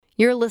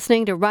You're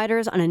listening to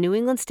Writers on a New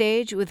England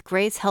Stage with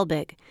Grace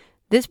Helbig.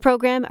 This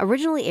program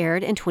originally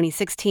aired in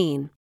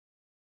 2016.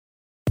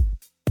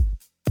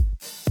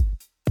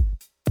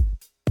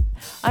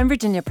 I'm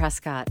Virginia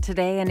Prescott.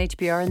 Today on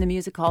HBR and the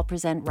Music Hall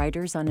present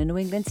Writers on a New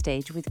England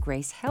Stage with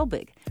Grace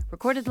Helbig,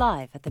 recorded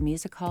live at the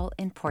Music Hall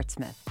in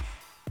Portsmouth.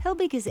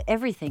 Helbig is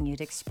everything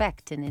you'd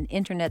expect in an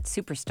internet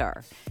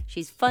superstar.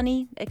 She's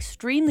funny,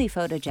 extremely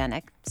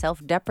photogenic,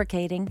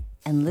 self-deprecating,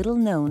 and little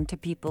known to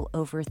people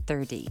over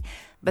 30.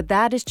 But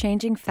that is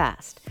changing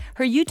fast.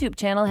 Her YouTube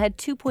channel had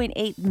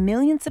 2.8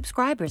 million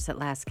subscribers at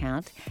last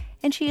count,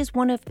 and she is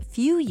one of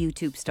few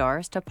YouTube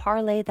stars to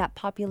parlay that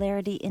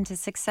popularity into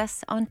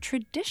success on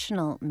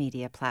traditional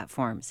media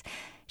platforms.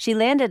 She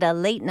landed a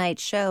late-night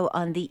show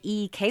on the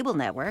E! Cable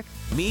network.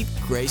 Meet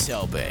Grace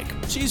Helbig.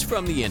 She's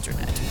from the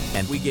internet,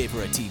 and we gave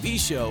her a TV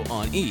show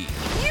on E!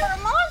 You're a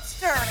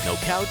monster! No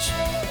couch,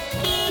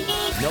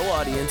 no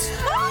audience,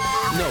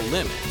 no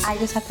limits. I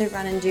just have to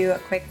run and do a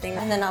quick thing,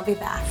 and then I'll be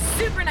back.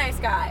 Super nice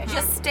guy.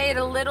 Just stayed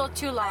a little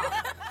too long.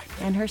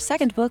 And her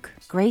second book,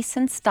 Grace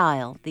and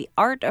Style, The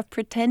Art of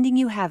Pretending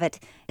You Have It,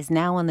 is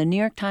now on the New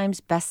York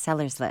Times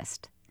bestsellers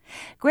list.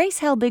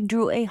 Grace Helbig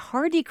drew a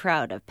hearty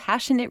crowd of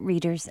passionate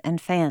readers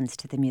and fans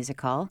to the music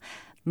hall,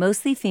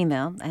 mostly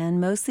female and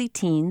mostly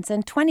teens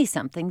and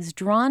 20-somethings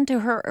drawn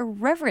to her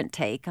irreverent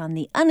take on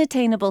the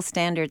unattainable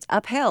standards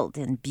upheld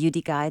in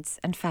beauty guides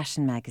and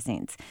fashion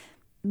magazines.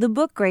 The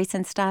book, Grace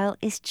and Style,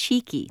 is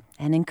cheeky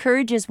and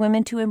encourages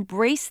women to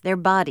embrace their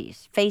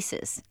bodies,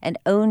 faces, and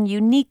own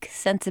unique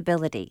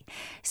sensibility.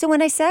 So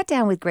when I sat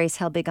down with Grace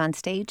Helbig on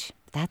stage,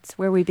 that's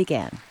where we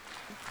began.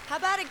 How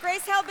about it?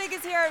 Grace Helbig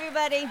is here,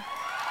 everybody.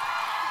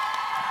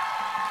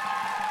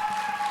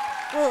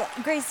 Well,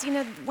 Grace, you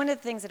know, one of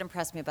the things that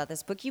impressed me about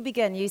this book, you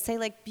say,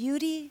 like,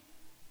 beauty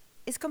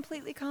is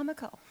completely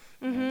comical.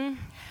 Mm-hmm.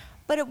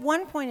 But at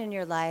one point in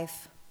your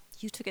life,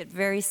 you took it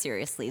very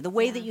seriously. The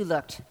way that you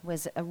looked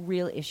was a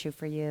real issue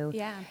for you.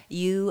 Yeah.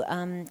 You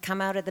come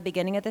out at the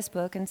beginning of this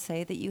book and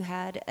say that you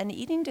had an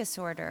eating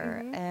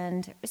disorder. Mm-hmm.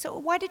 And so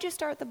why did you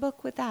start the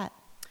book with that?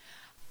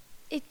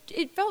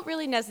 It felt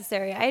really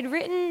necessary. I had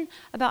written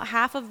about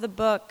half of the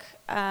book,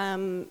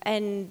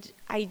 and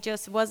I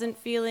just wasn't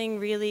feeling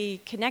really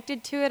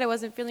connected to it. I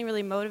wasn't feeling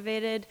really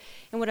motivated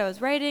in what I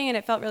was writing, and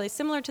it felt really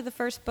similar to the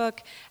first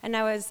book, and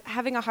I was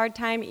having a hard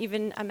time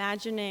even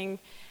imagining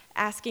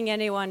asking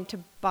anyone to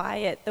buy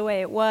it the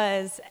way it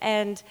was.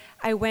 And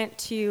I went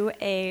to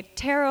a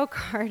tarot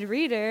card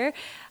reader,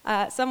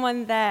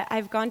 someone that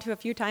I've gone to a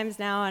few times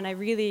now and I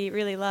really,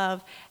 really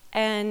love,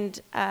 and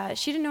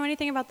she didn't know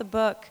anything about the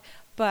book.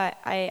 But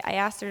I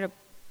asked her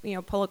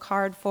to, pull a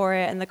card for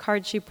it, and the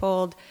card she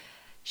pulled,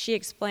 she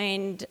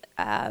explained,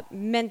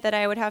 meant that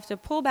I would have to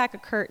pull back a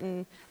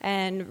curtain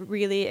and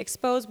really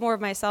expose more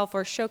of myself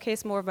or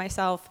showcase more of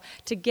myself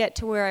to get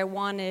to where I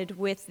wanted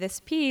with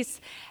this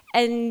piece.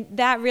 And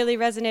that really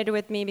resonated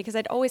with me because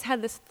I'd always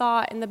had this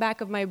thought in the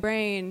back of my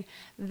brain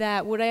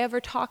that would I ever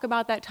talk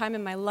about that time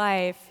in my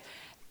life?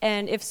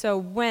 And if so,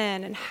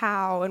 when and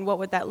how and what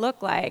would that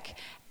look like?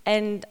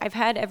 And I've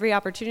had every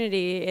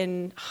opportunity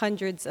in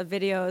hundreds of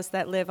videos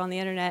that live on the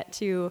internet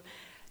to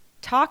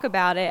talk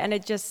about it, and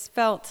it just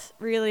felt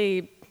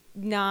really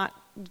not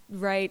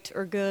right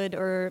or good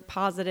or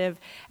positive.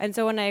 And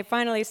so when I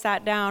finally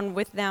sat down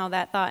with now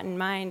that thought in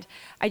mind,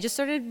 I just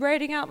started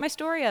writing out my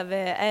story of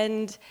it,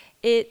 and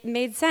it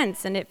made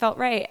sense, and it felt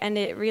right, and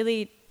it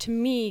really, to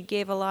me,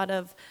 gave a lot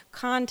of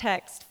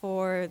context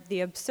for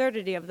the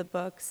absurdity of the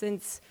book,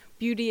 since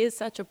beauty is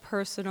such a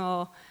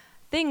personal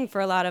thing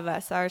for a lot of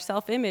us. Our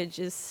self-image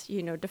is,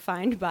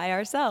 defined by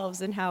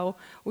ourselves and how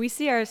we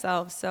see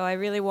ourselves. So I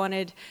really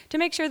wanted to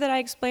make sure that I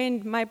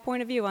explained my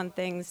point of view on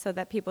things so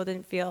that people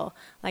didn't feel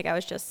like I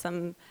was just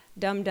some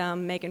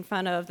dum-dum making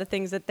fun of the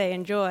things that they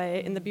enjoy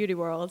in the beauty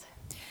world.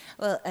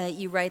 Well,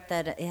 you write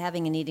that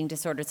having an eating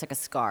disorder, it's like a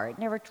scar. It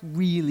never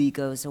really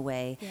goes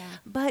away. Yeah.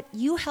 But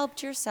you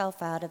helped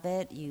yourself out of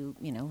it. You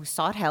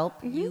sought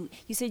help. Mm-hmm.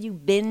 You said you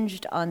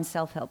binged on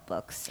self-help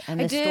books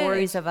and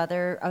stories of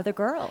other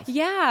girls.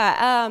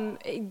 Yeah.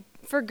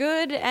 For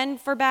good and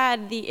for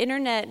bad, the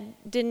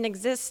internet didn't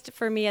exist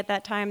for me at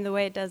that time the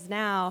way it does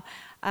now.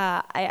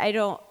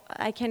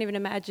 I can't even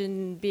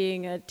imagine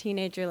being a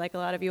teenager like a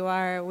lot of you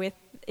are with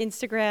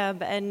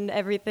Instagram and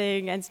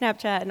everything and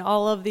Snapchat and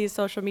all of these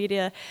social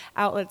media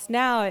outlets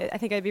now. I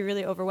think I'd be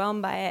really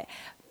overwhelmed by it.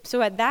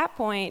 So at that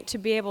point, to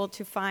be able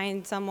to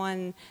find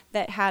someone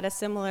that had a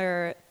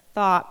similar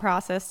thought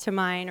process to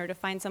mine, or to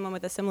find someone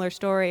with a similar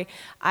story,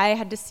 I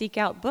had to seek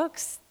out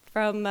books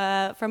from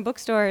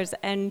bookstores,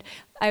 and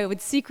I would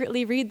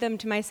secretly read them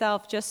to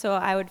myself just so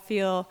I would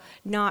feel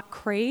not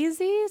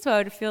crazy, so I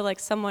would feel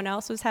like someone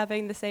else was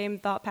having the same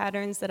thought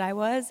patterns that I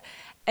was,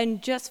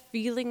 and just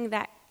feeling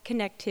that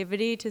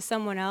connectivity to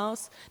someone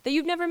else that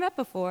you've never met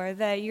before,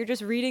 that you're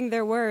just reading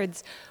their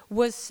words,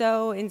 was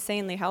so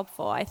insanely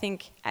helpful. I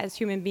think as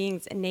human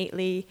beings,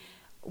 innately,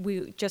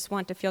 we just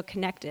want to feel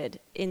connected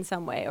in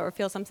some way or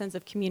feel some sense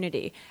of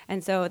community.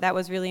 And so that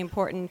was really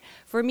important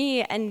for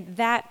me. And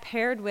that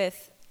paired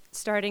with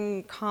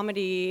starting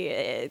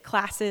comedy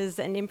classes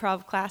and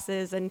improv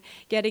classes and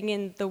getting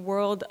in the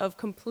world of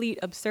complete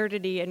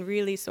absurdity and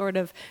really sort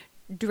of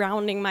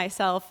drowning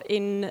myself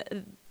in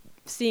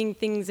seeing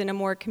things in a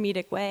more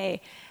comedic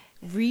way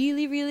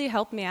really, really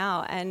helped me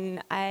out.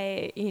 And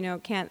I,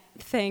 can't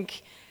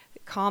thank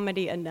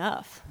comedy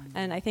enough.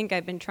 And I think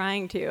I've been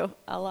trying to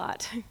a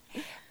lot.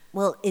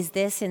 Well, is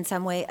this in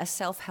some way a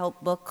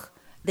self-help book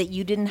that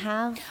you didn't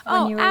have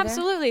when you were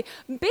absolutely.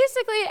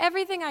 Basically,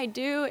 everything I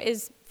do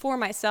is for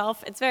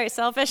myself. It's very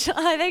selfish.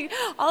 I think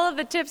all of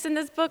the tips in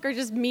this book are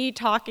just me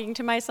talking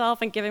to myself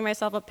and giving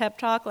myself a pep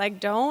talk, like,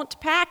 don't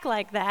pack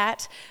like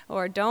that,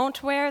 or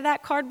don't wear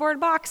that cardboard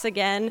box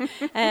again.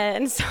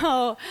 And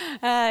so,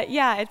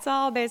 it's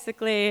all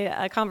basically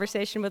a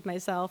conversation with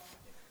myself.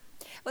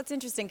 Well, it's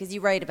interesting because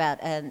you write about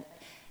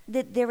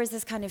that there was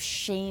this kind of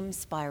shame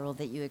spiral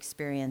that you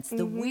experienced.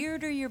 The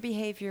weirder your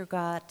behavior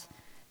got,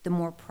 the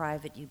more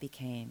private you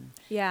became.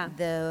 Yeah.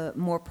 The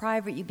more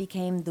private you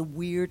became, the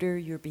weirder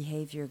your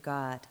behavior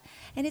got.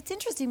 And it's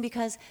interesting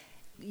because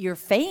your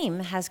fame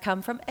has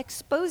come from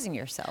exposing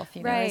yourself,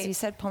 right. As you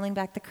said, pulling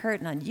back the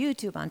curtain on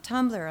YouTube, on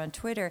Tumblr, on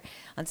Twitter,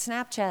 on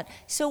Snapchat.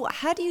 So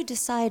how do you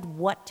decide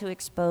what to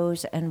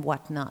expose and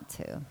what not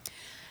to?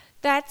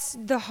 That's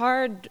the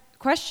hard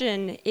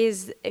question.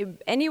 Is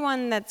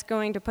anyone that's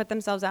going to put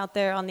themselves out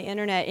there on the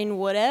internet in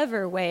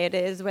whatever way it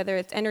is, whether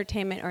it's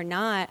entertainment or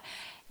not,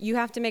 you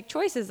have to make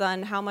choices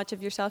on how much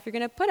of yourself you're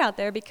going to put out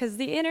there, because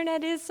the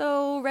internet is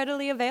so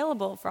readily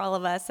available for all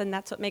of us, and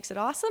that's what makes it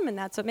awesome, and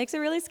that's what makes it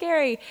really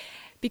scary.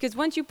 Because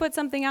once you put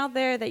something out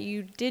there that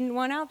you didn't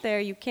want out there,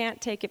 you can't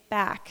take it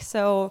back.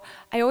 So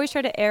I always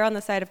try to err on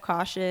the side of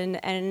caution,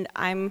 and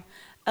I'm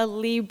a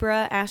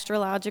Libra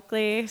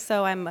astrologically,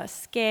 so I'm a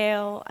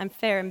scale, I'm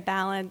fair and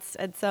balanced,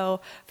 and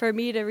so for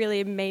me to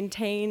really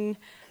maintain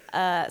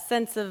a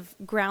sense of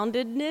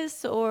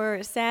groundedness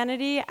or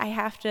sanity, I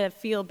have to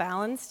feel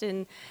balanced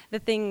in the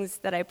things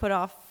that I put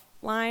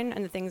offline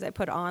and the things I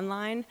put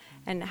online,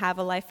 and have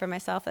a life for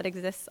myself that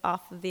exists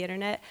off of the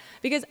internet.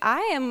 Because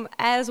I am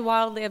as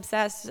wildly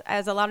obsessed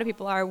as a lot of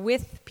people are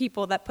with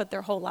people that put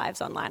their whole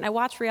lives online. I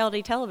watch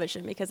reality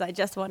television because I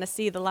just want to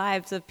see the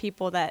lives of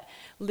people that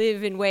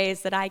live in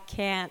ways that I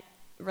can't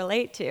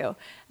relate to.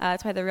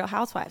 That's why the Real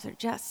Housewives are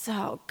just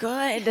so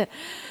good.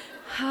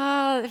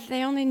 Oh, if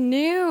they only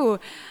knew.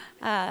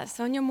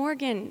 Sonia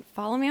Morgan,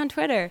 follow me on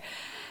Twitter.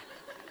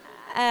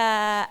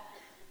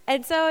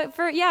 And so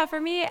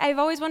for me, I've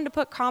always wanted to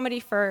put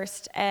comedy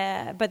first,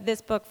 but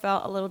this book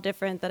felt a little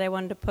different, that I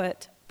wanted to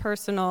put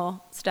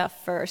personal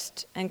stuff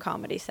first and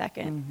comedy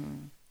second. Mm-hmm.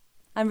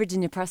 I'm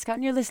Virginia Prescott,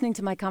 and you're listening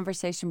to my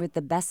conversation with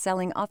the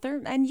best-selling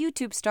author and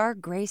YouTube star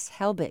Grace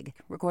Helbig,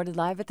 recorded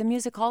live at the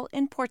Music Hall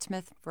in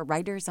Portsmouth for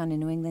Writers on a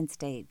New England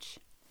Stage.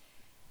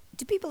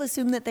 Do people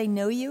assume that they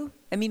know you?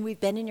 I mean, we've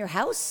been in your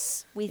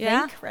house, we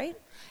think, right?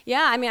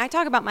 Yeah, I mean, I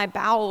talk about my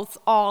bowels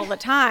all the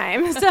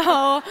time,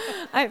 so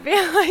I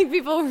feel like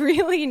people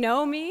really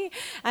know me,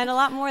 and a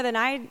lot more than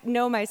I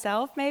know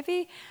myself,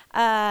 maybe.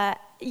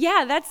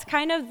 That's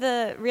kind of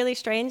the really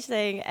strange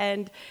thing,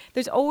 and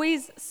there's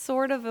always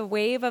sort of a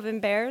wave of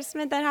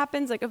embarrassment that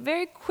happens, like a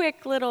very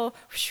quick little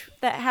whoosh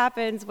that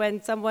happens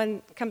when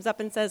someone comes up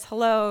and says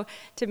hello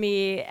to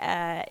me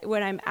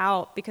when I'm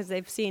out because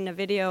they've seen a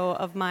video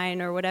of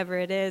mine or whatever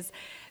it is,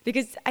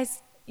 because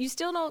you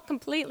still don't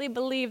completely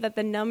believe that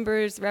the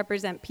numbers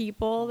represent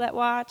people that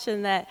watch,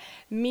 and that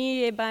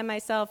me by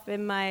myself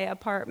in my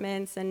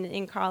apartments and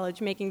in college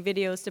making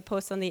videos to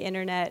post on the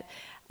internet,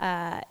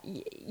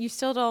 you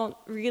still don't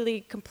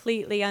really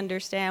completely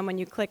understand when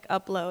you click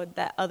upload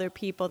that other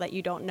people that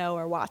you don't know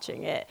are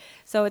watching it.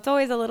 So it's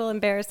always a little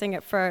embarrassing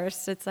at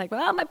first. It's like,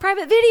 well, my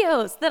private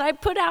videos that I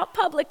put out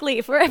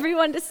publicly for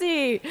everyone to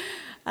see.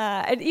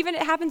 And even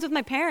it happens with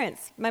my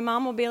parents. My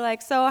mom will be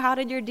like, so how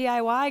did your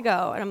DIY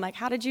go? And I'm like,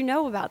 how did you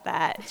know about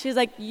that? She's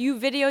like, you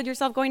videoed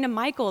yourself going to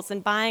Michael's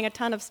and buying a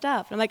ton of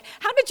stuff. And I'm like,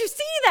 how did you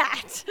see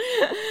that?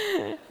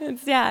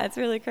 It's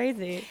really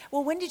crazy.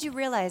 Well, when did you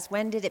realize,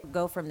 when did it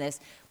go from this,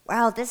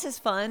 wow, this is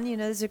fun,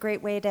 this is a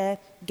great way to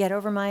get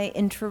over my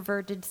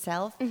introverted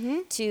self,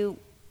 to,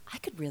 I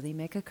could really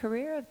make a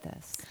career of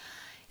this?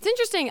 It's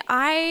interesting.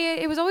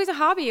 It was always a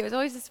hobby. It was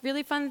always this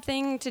really fun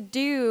thing to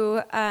do,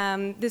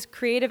 this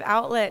creative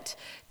outlet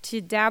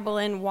to dabble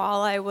in while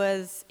I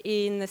was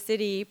in the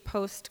city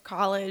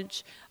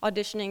post-college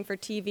auditioning for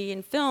TV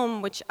and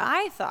film, which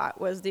I thought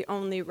was the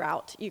only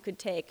route you could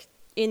take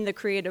in the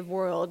creative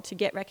world to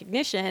get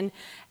recognition.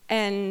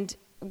 And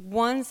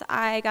once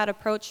I got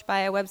approached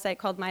by a website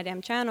called My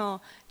Damn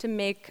Channel to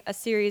make a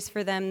series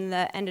for them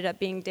that ended up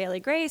being Daily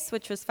Grace,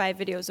 which was 5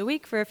 videos a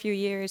week for a few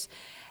years,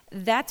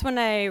 that's when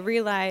I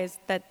realized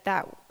that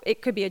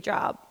it could be a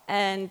job.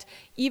 And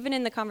even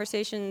in the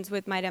conversations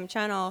with My Damn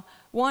Channel,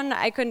 one,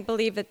 I couldn't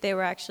believe that they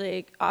were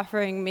actually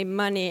offering me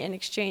money in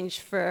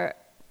exchange for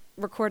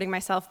recording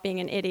myself being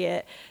an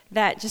idiot.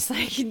 That just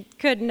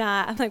could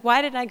not. I'm like,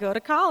 why did I go to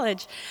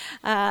college?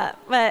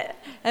 But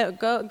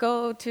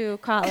go to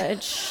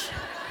college.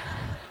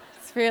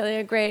 It's really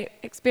a great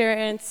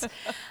experience.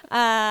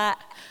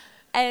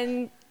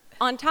 And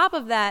on top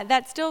of that,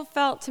 that still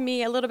felt to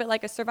me a little bit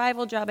like a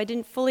survival job. I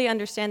didn't fully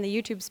understand the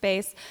YouTube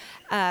space.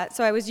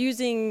 So I was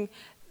using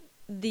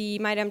the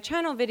My Dumb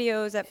Channel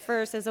videos at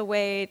first as a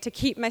way to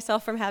keep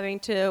myself from having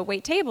to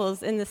wait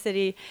tables in the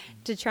city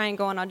to try and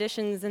go on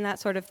auditions and that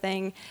sort of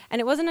thing.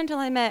 And it wasn't until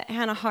I met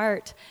Hannah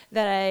Hart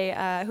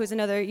that who's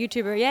another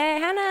YouTuber, yay,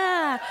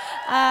 Hannah!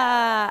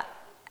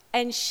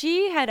 And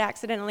she had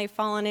accidentally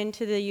fallen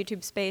into the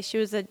YouTube space. She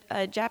was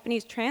a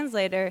Japanese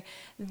translator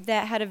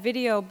that had a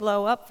video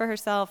blow up for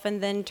herself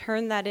and then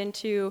turned that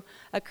into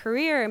a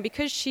career. And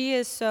because she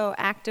is so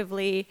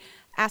actively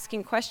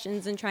asking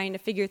questions and trying to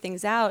figure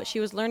things out, she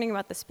was learning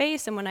about the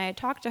space. And when I had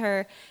talked to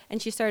her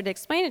and she started to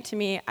explain it to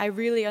me, I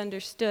really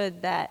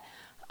understood that,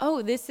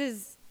 oh, this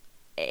is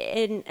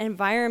an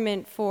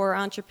environment for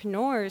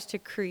entrepreneurs to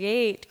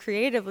create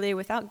creatively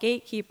without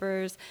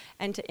gatekeepers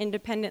and to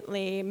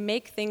independently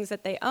make things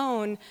that they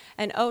own.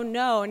 And oh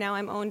no, now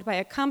I'm owned by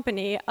a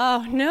company.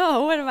 Oh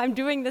no, what am I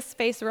doing this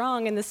space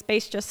wrong? And the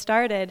space just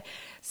started.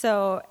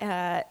 So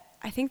I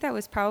think that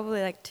was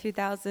probably like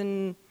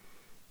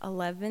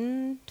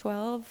 2011,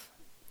 12,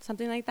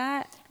 something like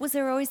that. Was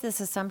there always this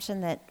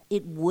assumption that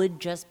it would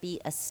just be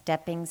a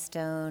stepping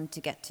stone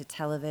to get to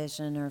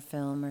television or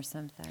film or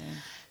something?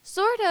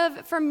 Sort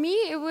of. For me,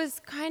 it was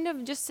kind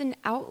of just an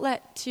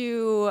outlet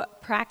to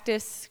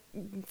practice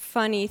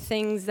funny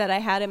things that I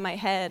had in my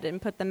head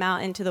and put them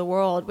out into the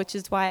world, which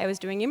is why I was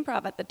doing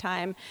improv at the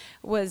time,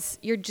 was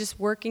you're just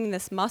working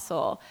this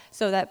muscle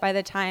so that by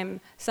the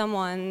time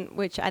someone,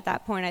 which at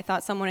that point I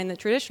thought someone in the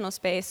traditional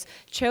space,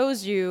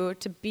 chose you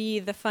to be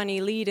the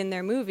funny lead in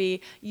their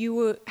movie,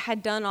 you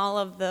had done all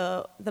of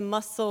the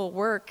muscle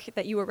work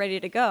that you were ready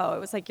to go. It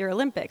was like your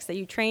Olympics, that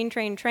you train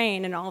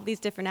in all of these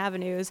different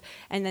avenues,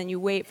 and then you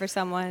wait for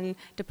someone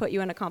to put you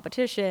in a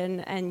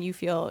competition and you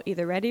feel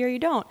either ready or you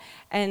don't.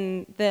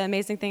 And the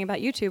amazing thing about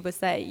YouTube was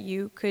that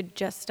you could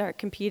just start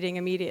competing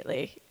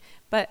immediately.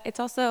 But it's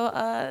also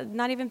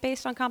not even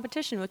based on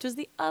competition, which was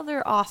the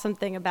other awesome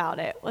thing about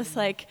it. Was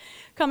like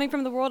coming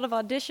from the world of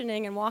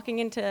auditioning and walking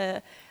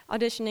into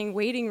auditioning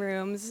waiting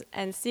rooms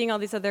and seeing all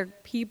these other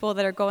people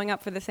that are going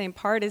up for the same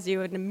part as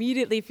you and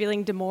immediately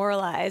feeling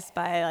demoralized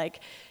by like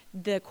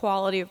the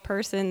quality of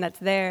person that's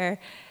there.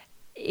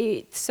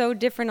 It's so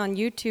different on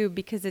YouTube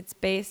because it's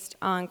based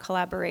on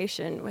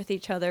collaboration with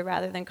each other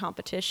rather than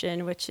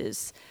competition, which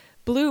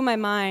blew my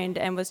mind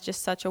and was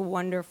just such a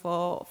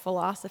wonderful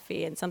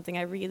philosophy and something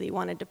I really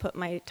wanted to put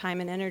my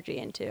time and energy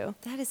into.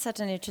 That is such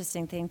an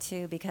interesting thing,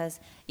 too, because,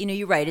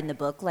 you write in the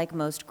book, like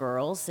most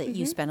girls, that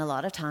you spent a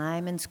lot of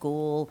time in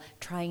school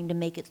trying to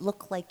make it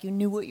look like you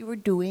knew what you were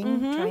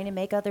doing, trying to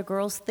make other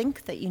girls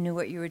think that you knew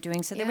what you were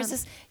doing. So there was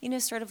this,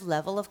 sort of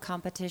level of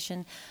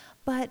competition.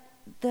 But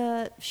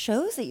the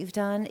shows that you've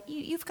done,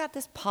 you've got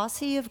this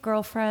posse of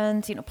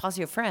girlfriends,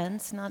 posse of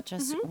friends, not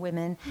just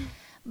women.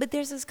 But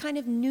there's this kind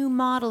of new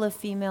model of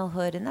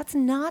femalehood, and that's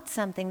not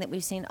something that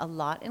we've seen a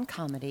lot in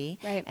comedy.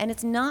 Right. And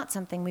it's not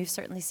something we've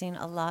certainly seen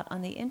a lot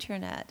on the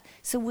internet.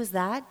 So was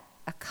that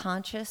a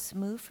conscious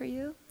move for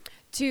you?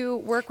 To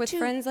work with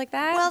friends like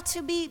that? Well,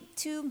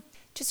 to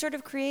sort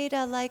of create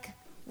a, like,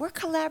 we're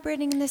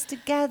collaborating in this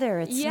together.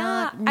 It's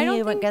not me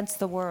against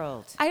the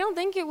world. I don't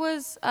think it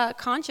was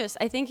conscious.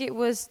 I think it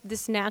was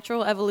this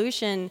natural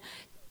evolution.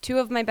 Two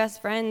of my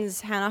best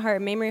friends, Hannah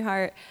Hart and Mamrie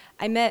Hart,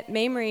 I met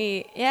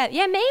Mamrie. Yeah,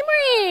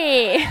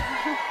 Mamrie!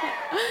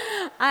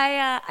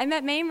 I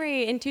met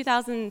Mamrie in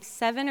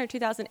 2007 or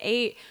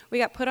 2008. We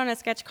got put on a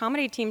sketch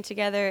comedy team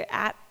together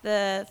at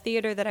the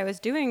theater that I was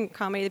doing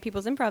comedy, the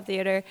People's Improv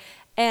Theater.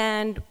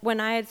 And when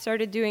I had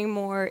started doing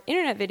more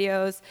internet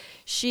videos,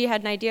 she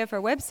had an idea for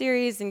a web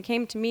series and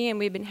came to me, and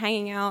we'd been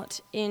hanging out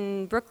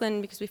in Brooklyn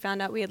because we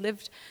found out we had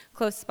lived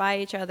close by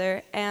each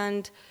other.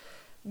 And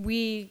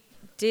we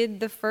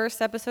did the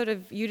first episode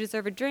of You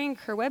Deserve a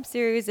Drink, her web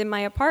series, in my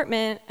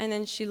apartment, and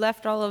then she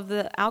left all of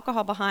the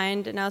alcohol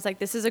behind, and I was like,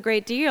 this is a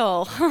great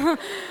deal.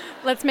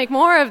 Let's make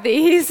more of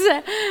these.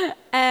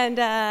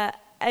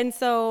 And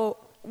so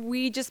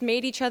we just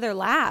made each other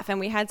laugh, and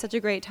we had such a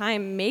great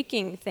time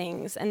making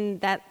things, and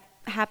that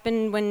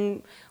happened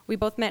when we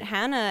both met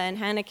Hannah, and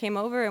Hannah came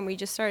over, and we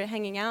just started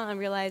hanging out and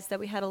realized that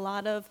we had a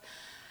lot of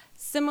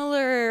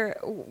similar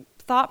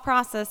thought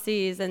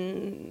processes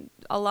and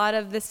a lot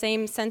of the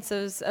same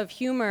senses of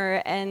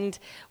humor, and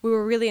we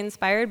were really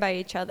inspired by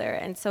each other,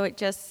 and so it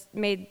just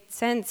made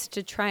sense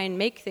to try and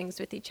make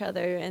things with each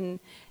other. And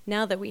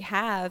now that we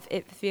have,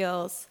 it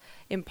feels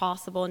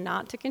impossible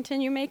not to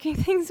continue making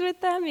things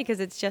with them because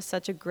it's just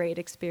such a great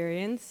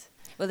experience.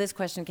 Well, this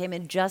question came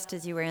in just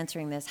as you were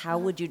answering this. How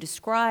would you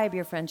describe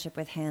your friendship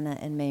with Hannah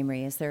and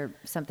Mamrie? Is there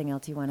something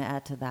else you want to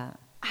add to that?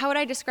 How would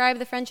I describe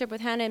the friendship with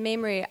Hannah and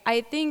Mamrie?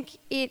 I think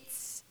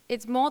it's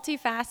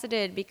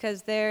multifaceted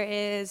because there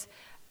is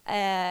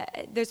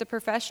there's a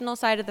professional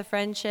side of the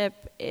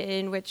friendship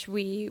in which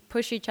we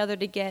push each other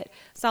to get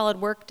solid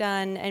work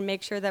done and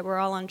make sure that we're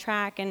all on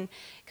track and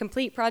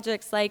complete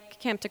projects like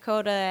Camp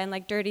Dakota and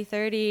like Dirty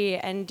 30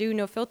 and do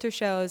no filter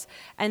shows.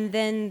 And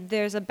then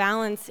there's a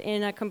balance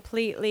in a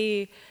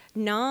completely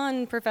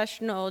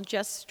non-professional,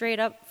 just straight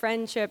up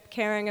friendship,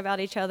 caring about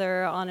each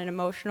other on an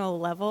emotional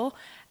level.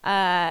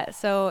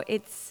 So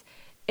it's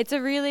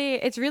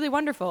really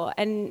wonderful,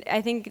 and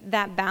I think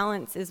that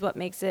balance is what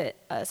makes it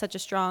such a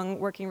strong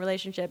working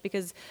relationship,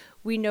 because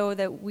we know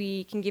that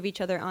we can give each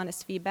other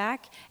honest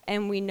feedback,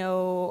 and we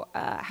know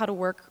how to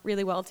work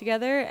really well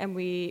together, and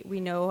we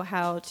know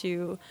how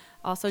to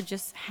also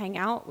just hang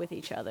out with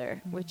each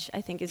other, which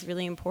I think is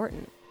really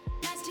important.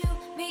 Nice to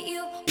meet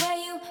you, where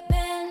you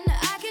been?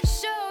 I could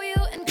show you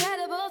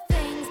incredible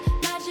things,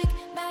 magic,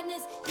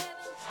 madness.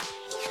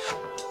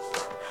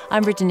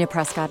 I'm Virginia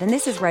Prescott, and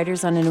this is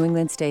Writers on a New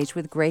England Stage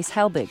with Grace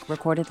Helbig,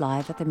 recorded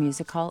live at the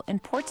Music Hall in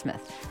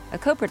Portsmouth, a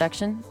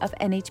co-production of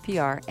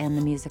NHPR and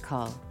the Music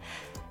Hall.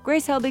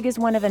 Grace Helbig is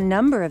one of a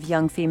number of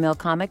young female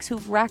comics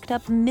who've racked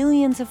up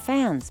millions of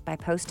fans by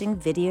posting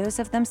videos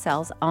of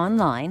themselves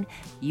online,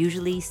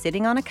 usually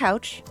sitting on a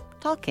couch,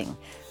 talking.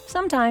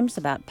 Sometimes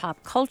about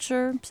pop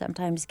culture,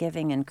 sometimes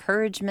giving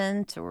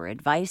encouragement or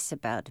advice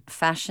about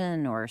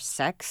fashion or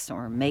sex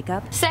or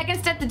makeup. Second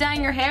step to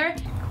dyeing your hair,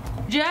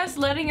 just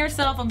letting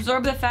yourself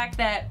absorb the fact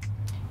that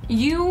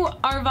you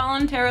are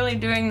voluntarily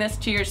doing this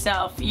to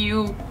yourself.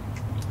 You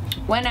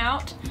went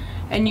out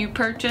and you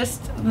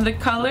purchased the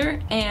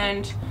color,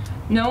 and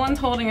no one's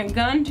holding a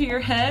gun to your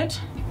head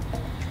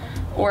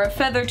or a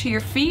feather to your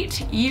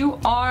feet.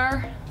 You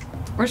are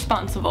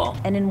responsible.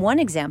 And in one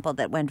example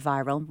that went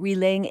viral,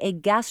 relaying a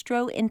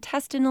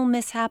gastrointestinal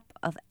mishap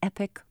of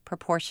epic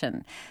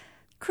proportion.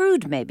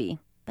 Crude, maybe,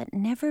 but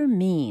never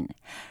mean.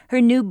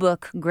 Her new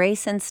book,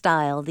 Grace and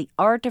Style, The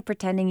Art of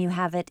Pretending You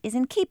Have It, is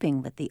in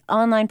keeping with the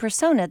online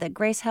persona that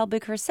Grace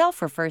Helbig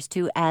herself refers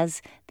to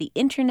as the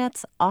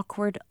Internet's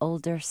awkward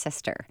older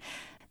sister.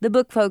 The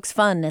book pokes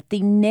fun at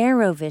the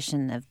narrow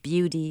vision of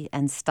beauty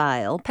and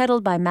style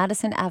peddled by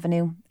Madison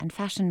Avenue and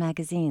fashion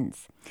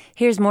magazines.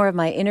 Here's more of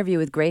my interview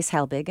with Grace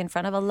Helbig in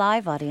front of a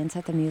live audience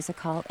at the Music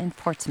Hall in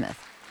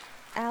Portsmouth.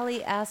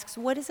 Allie asks,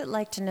 what is it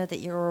like to know that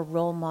you're a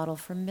role model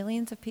for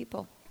millions of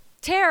people?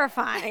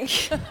 Terrifying.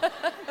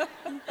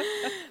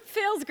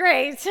 Feels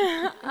great.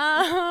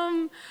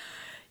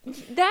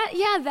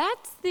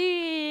 That's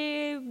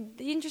the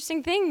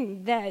interesting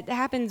thing that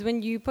happens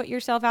when you put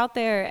yourself out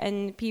there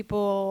and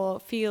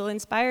people feel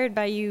inspired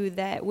by you,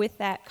 that with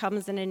that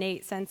comes an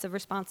innate sense of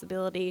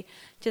responsibility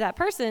to that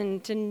person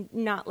to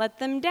not let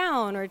them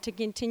down or to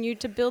continue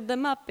to build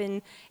them up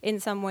in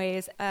some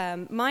ways.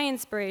 My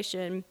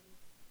inspiration,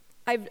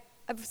 I've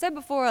said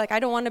before, like, I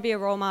don't want to be a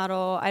role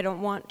model. I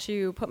don't want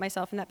to put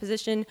myself in that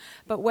position.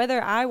 But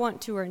whether I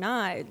want to or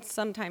not, it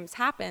sometimes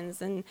happens.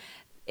 And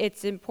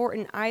it's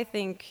important, I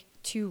think,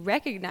 to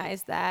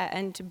recognize that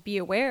and to be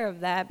aware of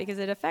that, because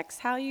it affects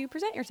how you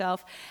present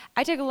yourself.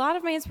 I take a lot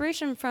of my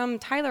inspiration from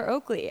Tyler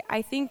Oakley.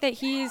 I think that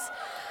he's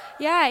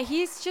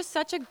just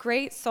such a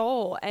great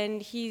soul,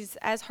 and he's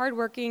as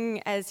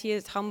hardworking as he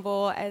is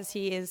humble, as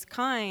he is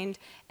kind,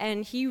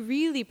 and he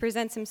really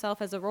presents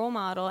himself as a role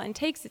model and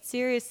takes it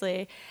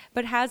seriously,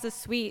 but has a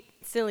sweet,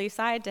 silly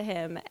side to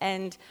him.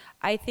 And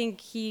I think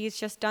he's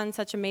just done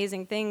such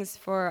amazing things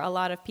for a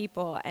lot of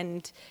people,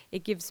 and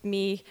it gives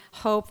me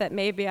hope that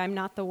maybe I'm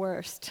not the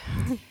worst.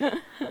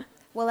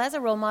 Well, as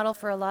a role model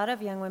for a lot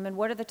of young women,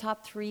 what are the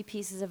top 3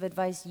 pieces of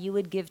advice you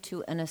would give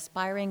to an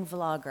aspiring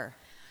vlogger?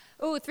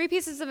 Oh, 3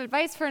 pieces of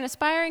advice for an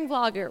aspiring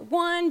vlogger.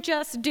 1,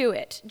 just do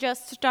it.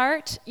 Just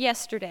start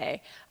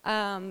yesterday,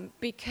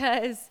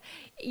 because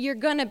you're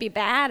going to be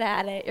bad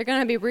at it. You're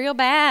going to be real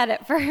bad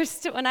at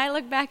first. When I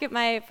look back at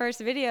my first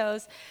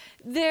videos,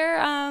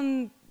 they're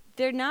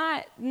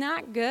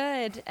not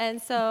good. And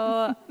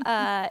so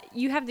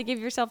you have to give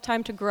yourself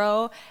time to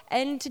grow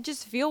and to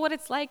just feel what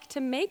it's like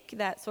to make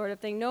that sort of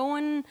thing. No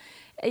one,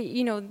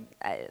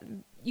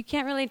 you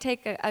can't really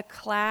take a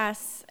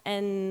class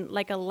and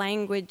like a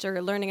language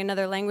or learning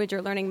another language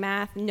or learning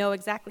math, know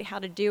exactly how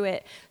to do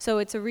it. So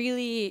it's a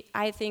really,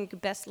 I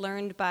think, best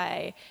learned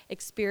by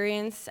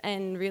experience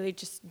and really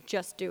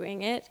just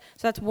doing it.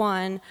 So that's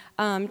 1.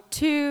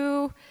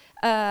 2,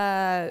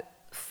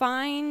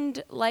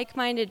 find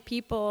like-minded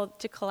people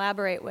to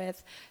collaborate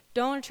with.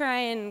 Don't try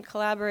and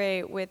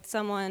collaborate with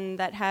someone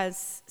that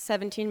has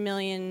 17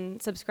 million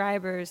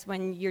subscribers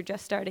when you're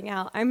just starting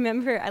out. I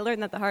remember I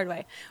learned that the hard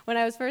way. When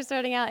I was first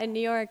starting out in New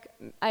York,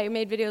 I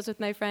made videos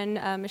with my friend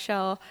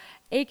Michelle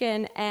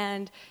Aiken,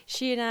 and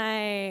she and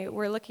I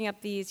were looking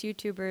up these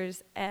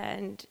YouTubers,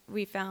 and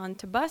we found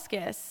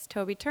Tobuscus,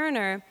 Toby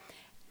Turner.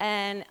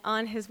 And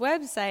on his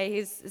website,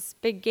 he's this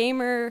big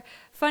gamer,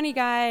 funny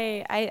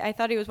guy. I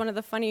thought he was one of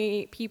the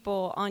funny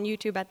people on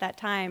YouTube at that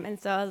time. And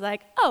so I was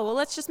like, oh, well,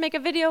 let's just make a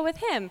video with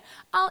him.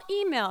 I'll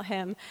email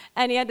him.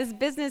 And he had this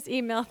business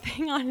email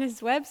thing on his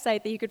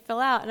website that you could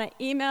fill out. And I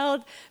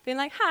emailed being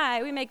like,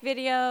 hi, we make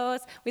videos.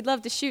 We'd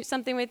love to shoot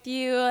something with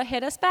you.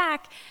 Hit us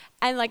back.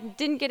 and like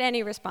didn't get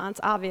any response,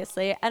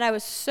 obviously. And I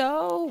was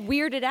so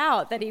weirded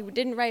out that he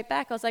didn't write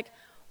back. I was like,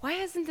 why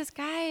hasn't this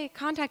guy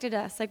contacted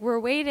us? Like, we're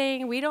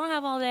waiting, we don't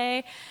have all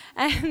day.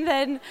 And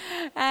then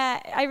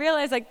I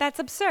realized, like, that's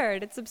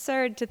absurd. It's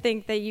absurd to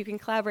think that you can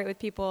collaborate with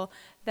people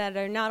that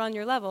are not on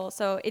your level.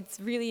 So it's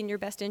really in your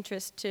best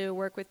interest to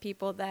work with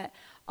people that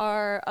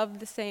are of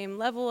the same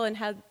level and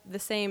have the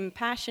same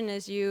passion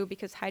as you,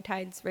 because high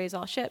tides raise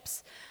all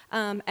ships.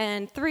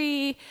 And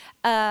 3,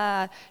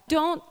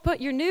 don't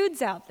put your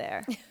nudes out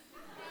there.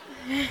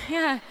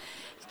 Yeah,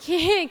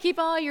 keep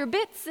all your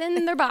bits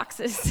in their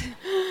boxes.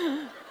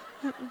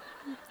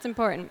 It's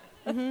important.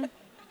 Mm-hmm.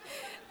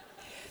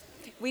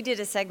 We did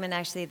a segment,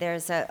 actually.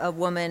 There's a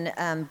woman,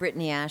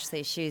 Brittany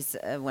Ashley. She's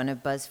one of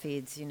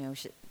BuzzFeed's,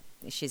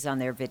 she's on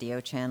their video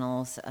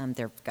channels.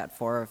 They've got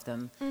 4 of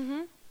them.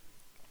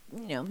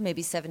 Mm-hmm.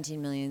 Maybe 17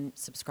 million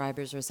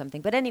subscribers or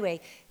something. But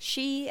anyway,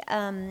 she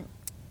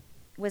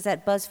was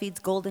at BuzzFeed's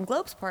Golden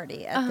Globes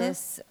party at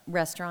this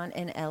restaurant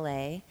in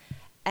L.A.,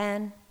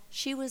 and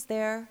she was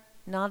there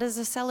not as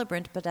a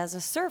celebrant, but as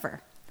a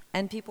server.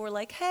 And people were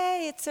like,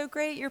 hey, it's so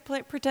great you're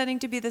pretending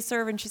to be the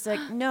server. And she's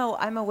like, no,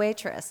 I'm a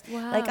waitress.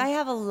 Wow. Like, I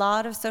have a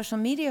lot of social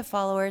media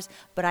followers,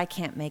 but I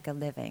can't make a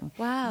living.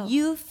 Wow.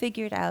 You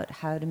figured out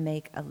how to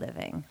make a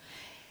living.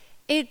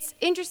 It's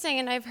interesting,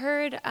 and I've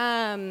heard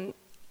a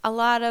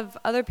lot of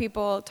other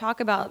people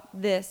talk about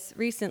this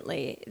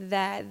recently,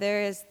 that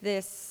there is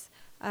this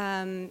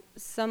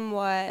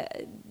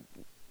somewhat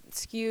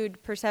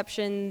skewed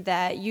perception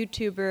that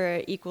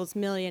YouTuber equals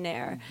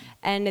millionaire,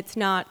 and it's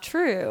not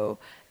true.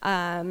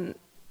 And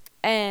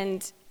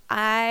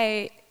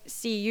I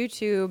see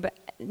YouTube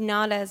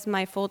not as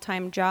my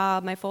full-time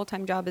job. My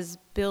full-time job is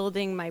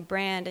building my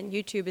brand, and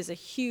YouTube is a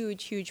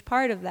huge, huge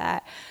part of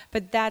that.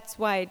 But that's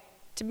why,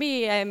 to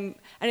me, and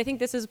I think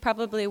this is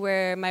probably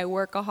where my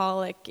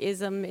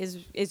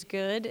workaholicism is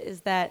good,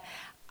 is that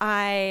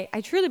I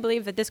truly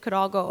believe that this could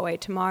all go away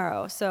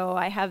tomorrow. So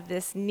I have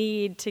this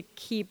need to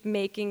keep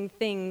making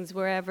things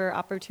wherever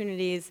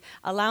opportunities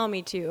allow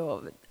me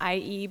to,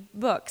 i.e.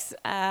 books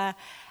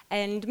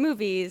and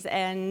movies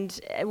and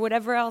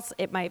whatever else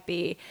it might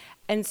be.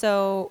 And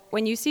so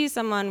when you see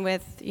someone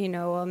with,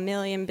 1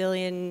 million,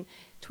 billion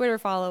Twitter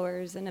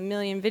followers and 1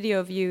 million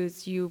video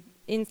views, you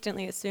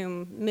instantly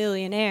assume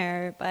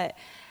millionaire, but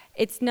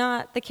it's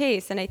not the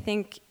case. And I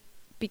think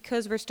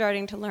because we're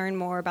starting to learn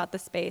more about the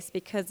space,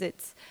 because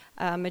it's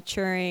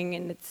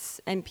maturing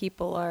and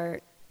people are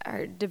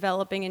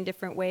developing in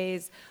different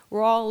ways,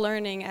 we're all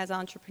learning as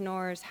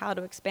entrepreneurs how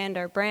to expand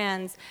our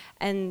brands.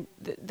 And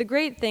the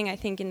great thing, I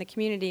think, in the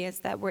community is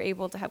that we're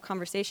able to have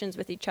conversations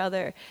with each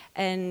other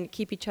and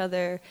keep each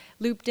other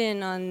looped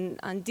in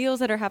on deals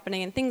that are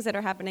happening and things that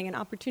are happening and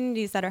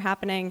opportunities that are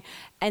happening.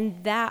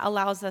 And that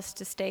allows us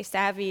to stay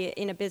savvy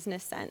in a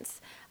business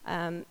sense.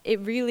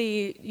 It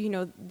really,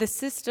 the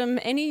system,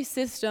 any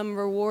system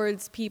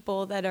rewards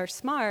people that are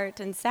smart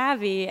and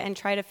savvy and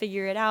try to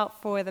figure it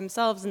out for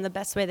themselves in the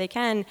best way they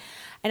can.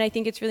 And I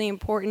think it's really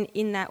important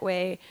in that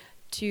way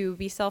to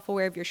be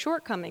self-aware of your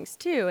shortcomings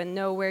too, and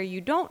know where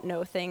you don't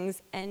know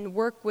things, and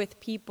work with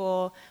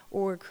people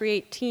or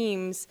create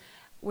teams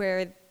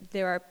where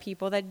there are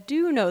people that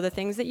do know the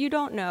things that you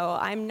don't know.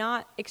 I'm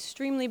not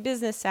extremely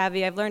business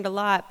savvy. I've learned a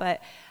lot,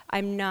 but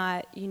I'm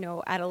not,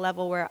 at a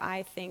level where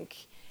I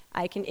think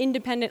I can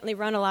independently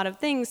run a lot of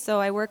things. So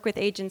I work with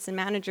agents and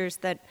managers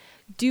that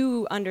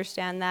do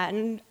understand that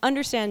and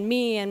understand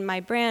me and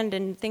my brand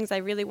and things I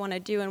really want to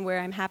do and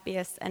where I'm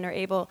happiest, and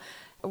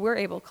we're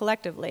able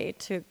collectively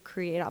to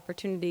create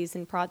opportunities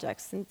and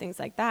projects and things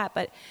like that.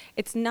 But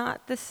it's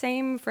not the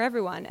same for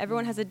everyone.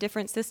 Everyone has a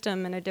different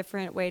system and a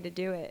different way to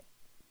do it.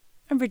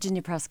 I'm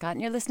Virginia Prescott,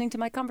 and you're listening to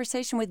my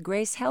conversation with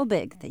Grace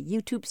Helbig, the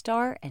YouTube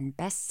star and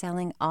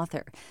best-selling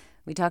author.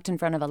 We talked in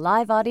front of a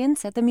live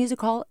audience at the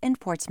Music Hall in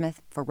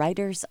Portsmouth for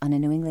Writers on a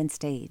New England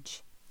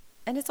Stage.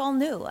 And it's all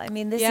new. I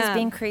mean, this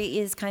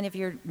is kind of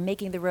you're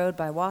making the road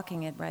by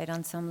walking it, right,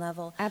 on some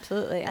level.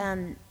 Absolutely.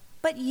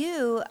 But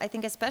you, I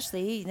think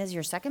especially, this is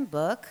your second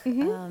book.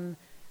 Mm-hmm.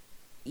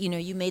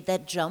 You made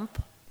that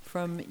jump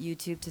from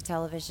YouTube to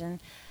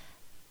television.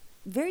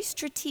 Very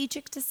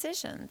strategic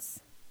decisions.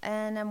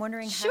 And I'm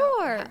wondering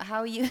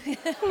how you...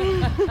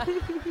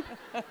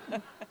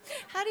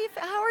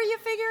 How are you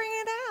figuring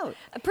it out?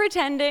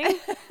 Pretending,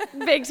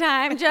 big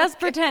time, just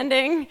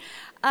pretending.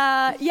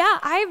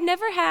 I've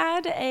never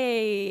had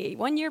a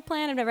 1-year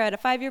plan. I've never had a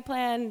 5-year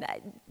plan.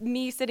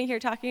 Me sitting here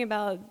talking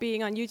about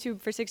being on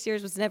YouTube for 6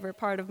 years was never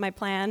part of my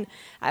plan.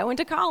 I went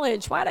to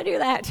college. Why'd I do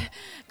that?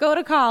 Go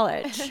to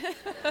college.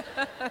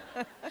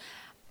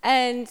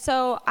 And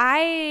so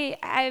I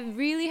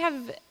really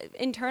have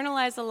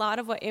internalized a lot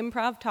of what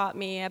improv taught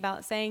me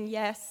about saying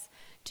yes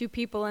to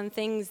people and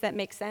things that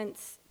make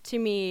sense to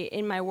me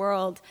in my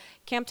world.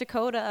 Camp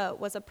Dakota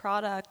was a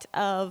product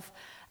of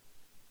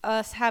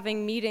us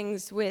having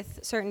meetings with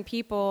certain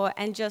people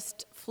and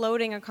just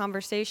floating a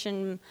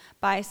conversation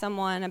by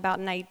someone about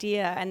an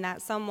idea, and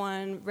that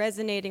someone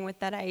resonating with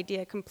that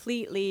idea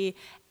completely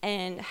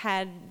and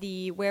had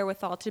the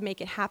wherewithal to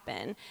make it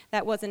happen.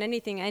 That wasn't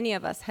anything any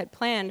of us had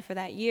planned for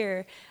that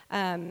year.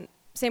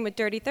 Same with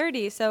Dirty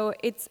 30. So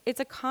it's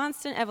a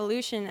constant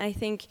evolution. I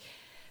think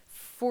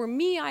for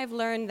me, I've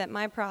learned that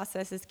my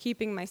process is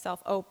keeping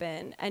myself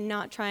open and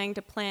not trying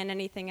to plan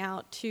anything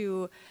out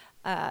too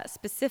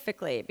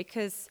specifically,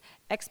 because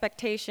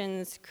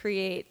expectations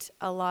create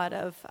a lot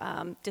of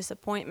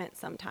disappointment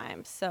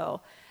sometimes.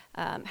 So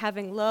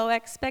having low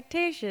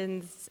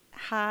expectations,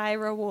 high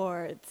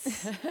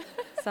rewards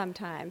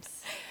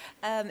sometimes.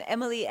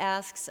 Emily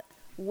asks,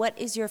 what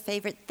is your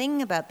favorite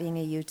thing about being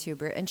a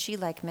YouTuber? And she,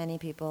 like many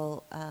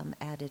people,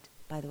 added,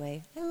 by the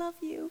way, I love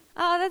you.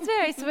 Oh, that's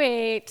very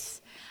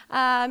sweet.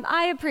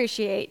 I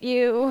appreciate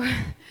you.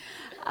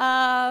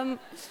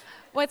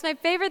 What's my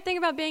favorite thing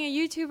about being a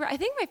YouTuber? I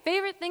think my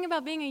favorite thing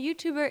about being a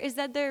YouTuber is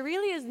that there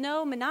really is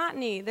no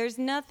monotony. There's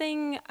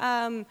nothing,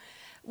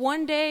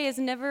 one day is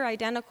never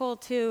identical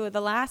to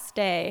the last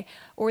day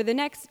or the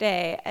next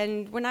day.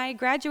 And when I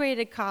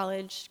graduated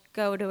college,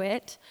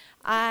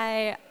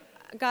 I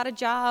got a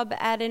job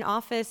at an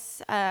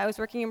office. I was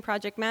working in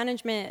project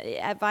management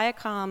at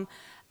Viacom.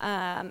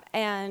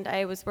 And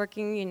I was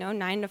working,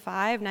 9 to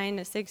 5, 9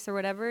 to 6 or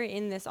whatever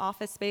in this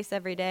office space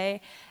every day.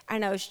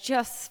 And I was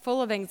just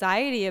full of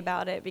anxiety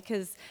about it,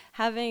 because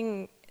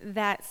having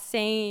that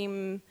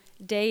same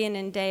day in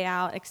and day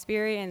out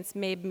experience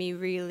made me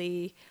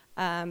really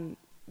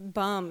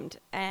bummed.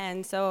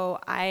 And so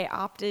I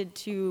opted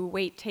to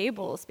wait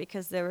tables,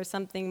 because there was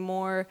something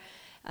more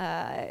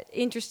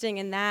interesting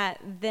in that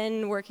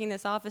than working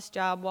this office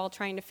job while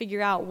trying to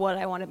figure out what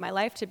I wanted my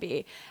life to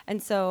be.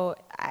 And so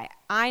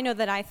I know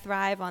that I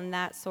thrive on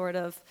that sort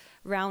of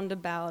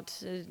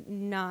roundabout,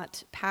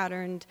 not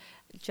patterned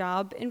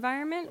job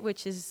environment,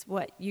 which is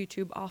what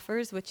YouTube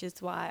offers, which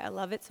is why I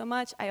love it so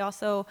much. I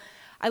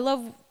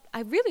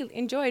really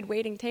enjoyed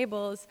waiting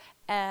tables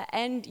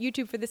and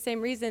YouTube for the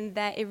same reason,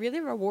 that it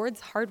really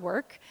rewards hard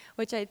work,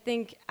 which I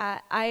think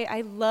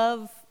I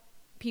love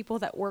people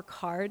that work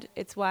hard.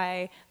 It's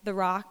why The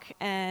Rock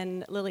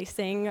and Lily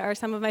Singh are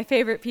some of my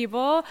favorite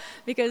people,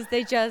 because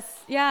they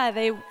just,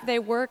 they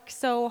work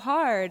so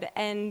hard.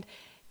 And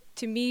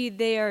to me,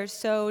 they are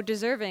so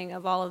deserving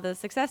of all of the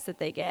success that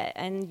they get.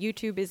 And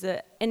YouTube is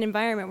an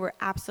environment where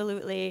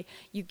absolutely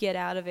you get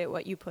out of it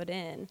what you put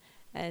in.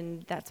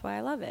 And that's why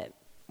I love it.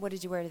 What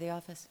did you wear to the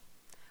office?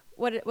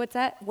 What's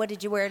that? What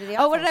did you wear to the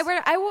office? Oh, what did I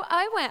wear?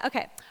 I went,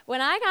 okay,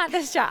 when I got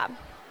this job,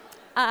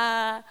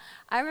 I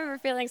remember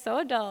feeling so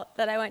adult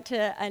that I went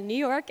to a New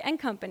York &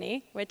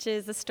 Company, which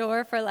is a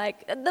store for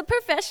like the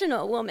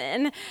professional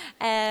woman,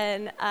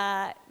 and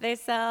they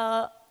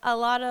sell a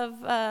lot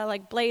of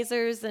like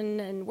blazers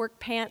and work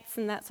pants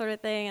and that sort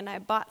of thing, and I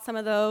bought some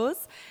of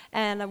those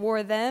and I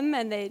wore them,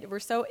 and they were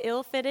so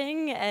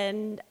ill-fitting,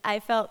 and I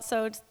felt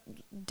so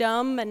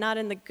dumb, and not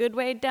in the good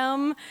way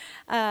dumb,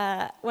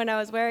 when I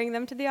was wearing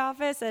them to the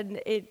office,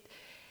 and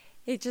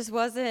it just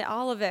wasn't,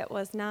 all of it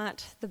was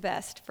not the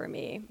best for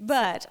me.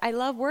 But I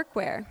love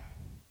workwear.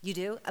 You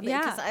do?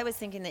 Yeah. Because I was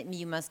thinking that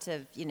you must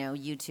have,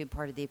 YouTube,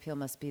 part of the appeal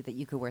must be that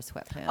you could wear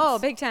sweatpants. Oh,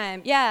 big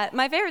time. Yeah,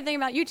 my favorite thing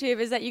about YouTube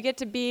is that you get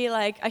to be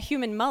like a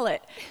human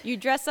mullet. You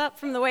dress up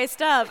from the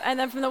waist up, and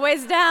then from the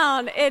waist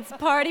down, it's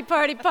party,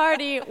 party,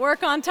 party,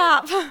 work on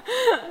top.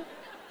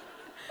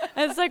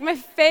 It's like my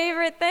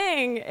favorite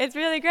thing. It's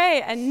really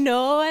great, and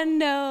no one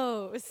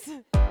knows.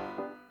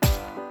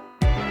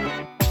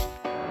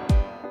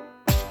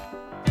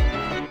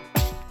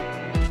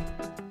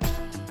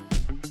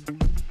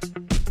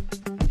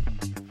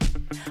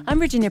 I'm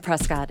Virginia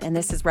Prescott, and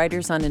this is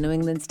Writers on a New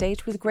England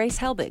Stage with Grace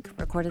Helbig,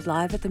 recorded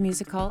live at the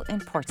Music Hall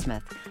in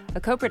Portsmouth, a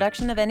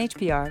co-production of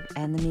NHPR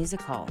and the Music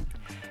Hall.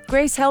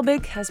 Grace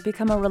Helbig has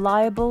become a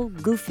reliable,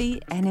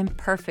 goofy, and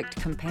imperfect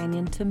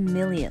companion to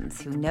millions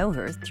who know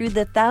her through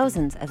the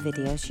thousands of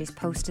videos she's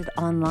posted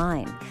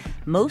online,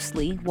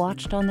 mostly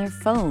watched on their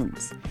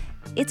phones.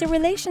 It's a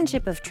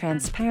relationship of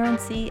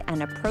transparency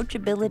and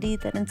approachability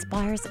that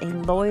inspires a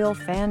loyal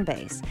fan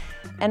base,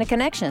 and a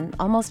connection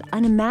almost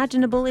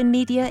unimaginable in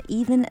media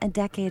even a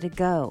decade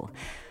ago.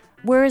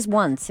 Whereas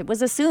once it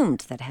was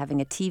assumed that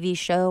having a TV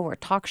show or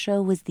talk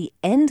show was the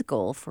end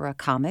goal for a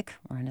comic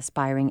or an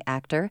aspiring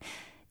actor,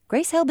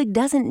 Grace Helbig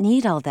doesn't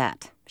need all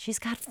that. She's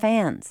got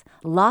fans,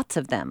 lots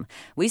of them.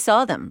 We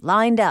saw them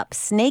lined up,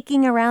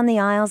 snaking around the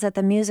aisles at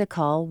the Music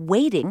Hall,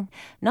 waiting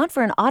not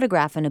for an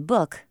autograph in a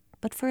book,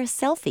 but for a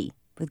selfie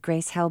with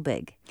Grace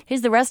Helbig.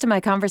 Here's the rest of my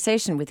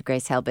conversation with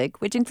Grace Helbig,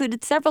 which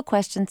included several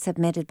questions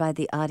submitted by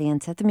the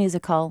audience at the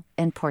Music Hall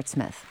in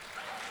Portsmouth.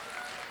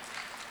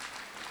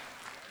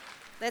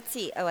 Let's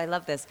see. Oh, I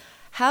love this.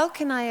 How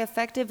can I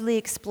effectively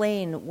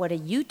explain what a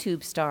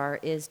YouTube star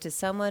is to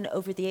someone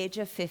over the age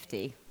of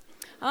 50?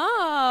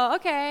 Oh,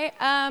 okay.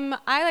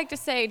 I like to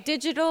say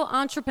digital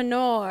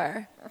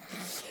entrepreneur.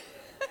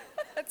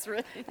 That's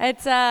really...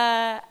 It's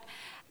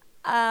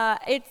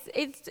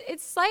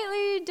It's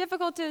slightly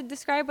difficult to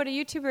describe what a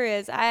YouTuber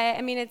is.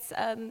 I mean, it's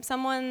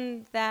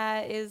someone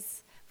that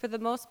is, for the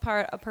most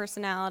part, a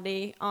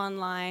personality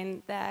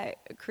online that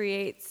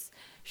creates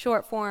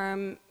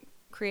short-form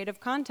creative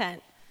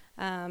content.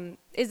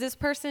 Is this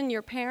person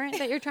your parent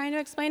that you're trying to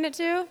explain it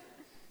to?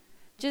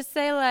 Just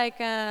say like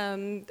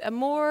a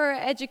more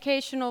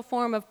educational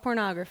form of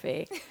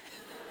pornography.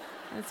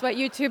 That's what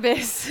YouTube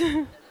is.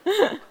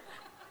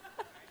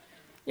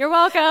 You're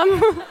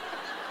welcome.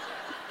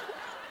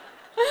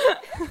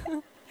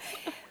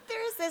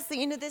 There's this,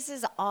 this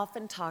is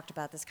often talked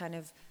about, this kind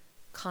of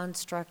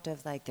construct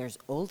of like there's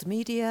old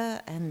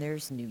media and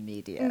there's new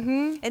media.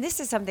 Mm-hmm. And this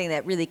is something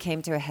that really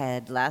came to a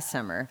head last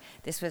summer.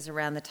 This was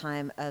around the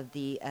time of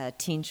the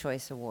Teen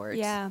Choice Awards.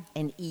 Yeah.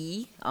 And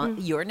E, on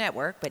your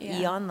network, but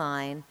E!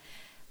 Online,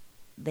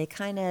 they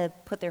kind of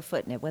put their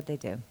foot in it. What'd they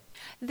do?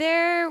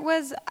 There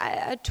was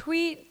a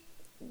tweet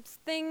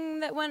thing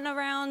that went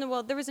around.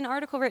 Well, there was an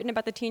article written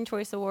about the Teen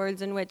Choice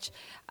Awards in which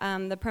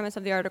the premise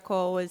of the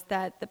article was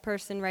that the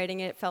person writing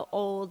it felt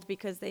old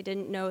because they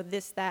didn't know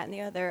this, that, and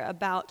the other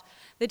about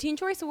the Teen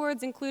Choice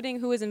Awards,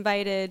 including who was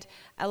invited,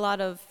 a lot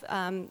of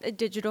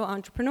digital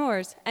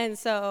entrepreneurs. And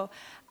so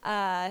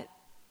I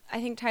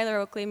think Tyler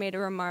Oakley made a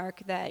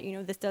remark that,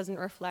 this doesn't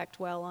reflect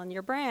well on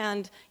your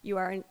brand. You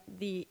are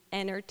the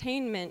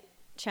entertainment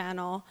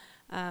channel.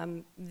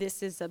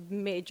 This is a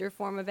major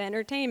form of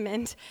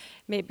entertainment.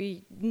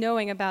 Maybe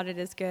knowing about it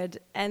is good.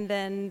 And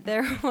then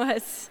there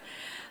was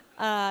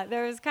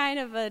kind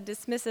of a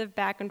dismissive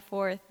back and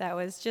forth that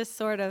was just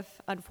sort of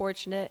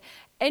unfortunate.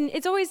 And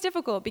it's always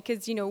difficult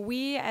because,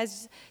 we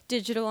as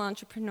digital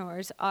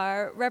entrepreneurs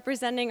are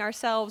representing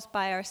ourselves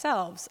by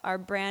ourselves. Our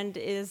brand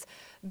is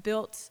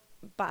built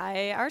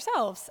by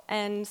ourselves,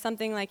 and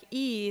something like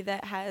E!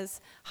 That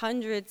has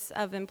hundreds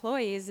of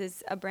employees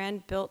is a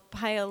brand built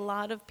by a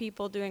lot of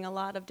people doing a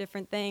lot of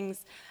different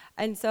things.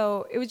 And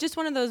so it was just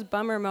one of those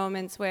bummer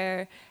moments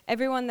where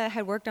everyone that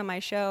had worked on my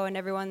show and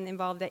everyone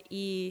involved at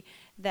E!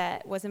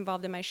 That was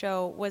involved in my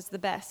show was the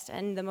best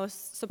and the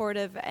most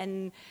supportive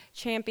and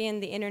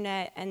championed the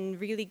internet and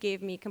really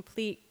gave me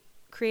complete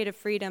creative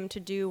freedom to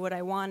do what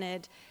I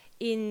wanted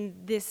in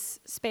this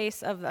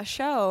space of a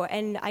show,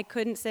 and I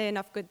couldn't say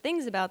enough good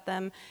things about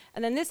them.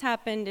 And then this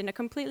happened in a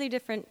completely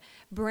different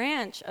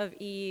branch of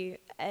E!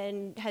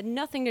 And had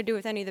nothing to do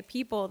with any of the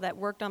people that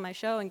worked on my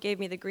show and gave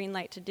me the green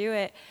light to do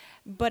it,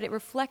 but it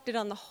reflected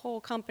on the whole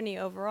company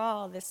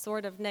overall, this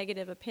sort of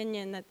negative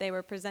opinion that they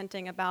were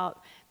presenting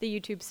about the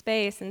YouTube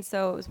space. And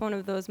so it was one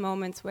of those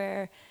moments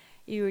where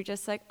you were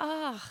just like,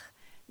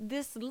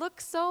 this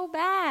looks so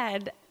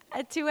bad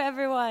to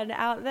everyone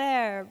out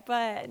there,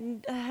 but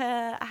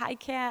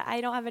I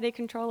don't have any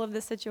control of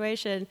the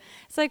situation.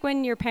 It's like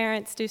when your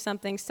parents do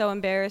something so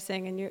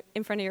embarrassing and you're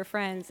in front of your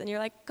friends and you're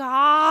like,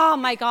 oh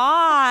my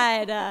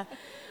God,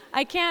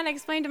 I can't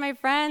explain to my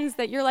friends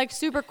that you're like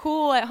super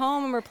cool at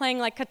home and we're playing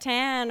like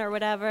Catan or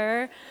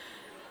whatever.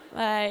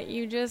 But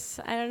you just,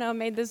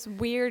 made this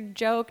weird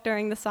joke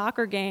during the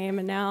soccer game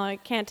and now I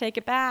can't take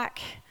it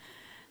back.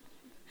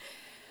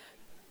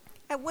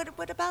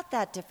 What about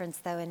that difference,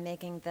 though, in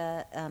making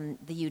the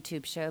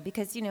YouTube show?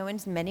 Because, in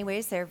many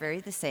ways they're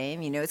very the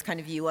same. It's kind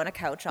of you on a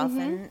couch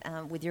often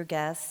with your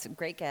guests,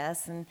 great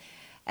guests,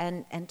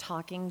 and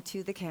talking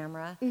to the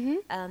camera.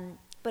 Mm-hmm.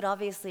 But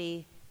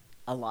obviously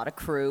a lot of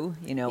crew,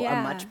 a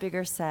much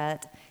bigger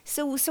set.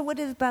 So what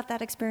is about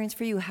that experience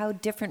for you? How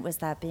different was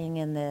that being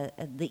in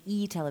the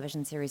E!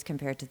 Television series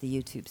compared to the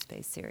YouTube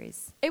Space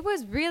series? It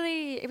was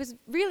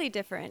really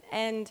different,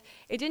 and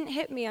it didn't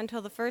hit me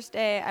until the first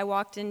day I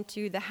walked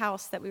into the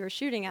house that we were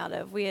shooting out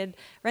of. We had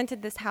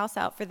rented this house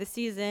out for the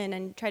season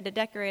and tried to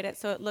decorate it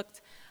so it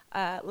looked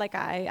like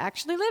I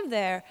actually lived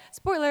there.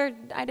 Spoiler,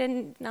 I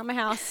didn't, not my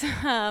house,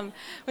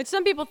 which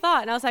some people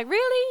thought. And I was like,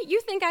 really? You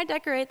think I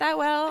decorate that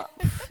well?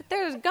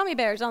 There's gummy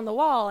bears on the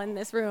wall in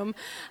this room.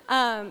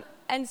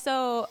 And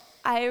so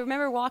I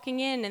remember walking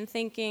in and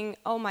thinking,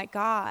 oh my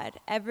God,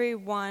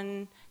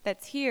 everyone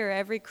that's here,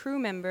 every crew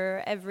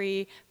member,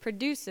 every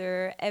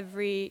producer,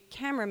 every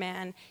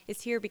cameraman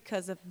is here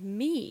because of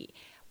me.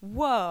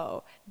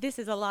 Whoa, this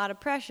is a lot of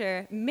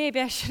pressure.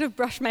 Maybe I should have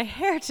brushed my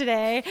hair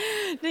today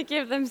to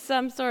give them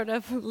some sort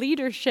of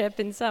leadership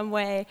in some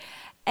way.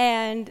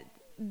 And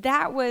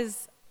that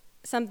was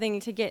something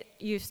to get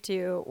used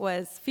to,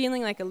 was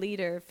feeling like a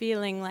leader,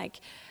 feeling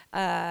like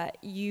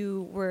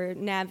you were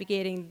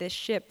navigating this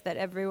ship that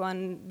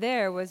everyone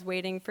there was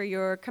waiting for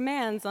your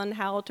commands on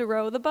how to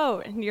row the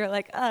boat. And you're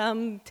like,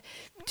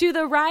 to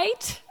the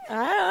right? I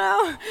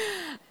don't know.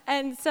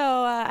 And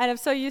so and I'm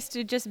so used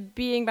to just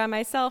being by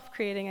myself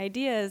creating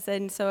ideas,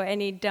 and so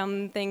any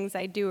dumb things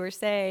I do or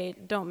say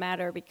don't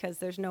matter because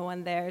there's no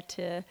one there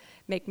to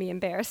make me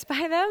embarrassed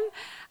by them.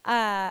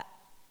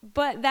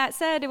 But that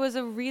said, it was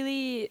a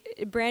really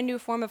brand new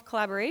form of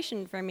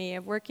collaboration for me,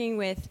 of working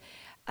with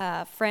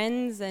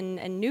friends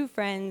and new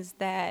friends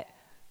that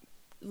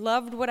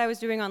loved what I was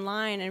doing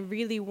online and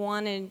really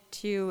wanted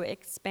to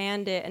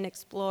expand it and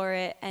explore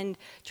it and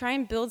try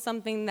and build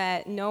something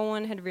that no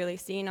one had really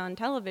seen on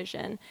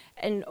television.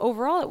 And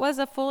overall, it was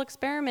a full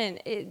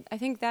experiment. I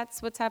think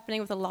that's what's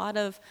happening with a lot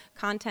of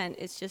content.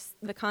 It's just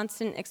the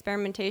constant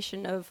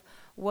experimentation of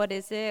what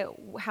is it,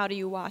 how do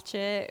you watch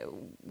it,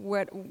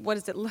 what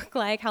does it look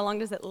like, how long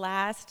does it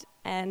last,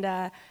 and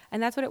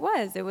that's what it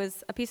was. It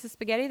was a piece of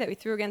spaghetti that we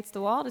threw against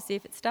the wall to see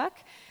if it stuck,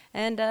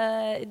 and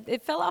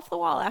it fell off the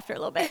wall after a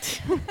little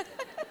bit.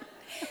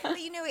 Well,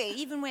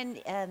 even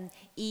when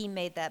E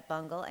made that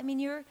bungle, I mean,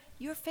 your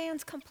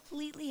fans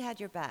completely had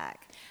your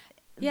back.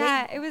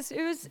 Yeah, it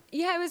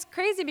was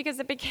crazy because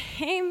it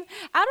became,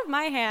 out of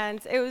my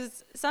hands, it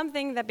was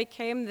something that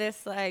became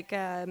this like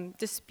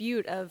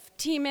dispute of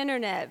Team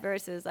Internet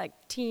versus like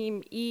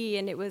Team E,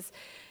 and it was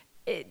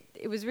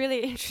really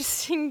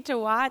interesting to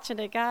watch, and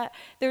there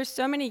were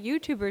so many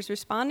YouTubers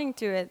responding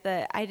to it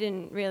that I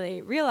didn't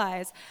really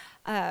realize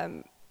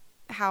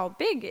how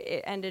big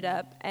it ended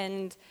up,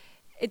 and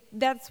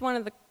that's one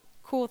of the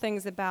cool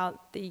things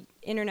about the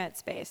internet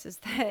space is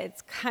that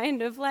it's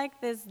kind of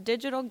like this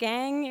digital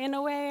gang in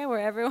a way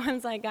where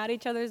everyone's like got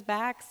each other's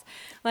backs,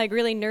 like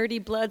really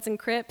nerdy Bloods and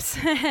Crips,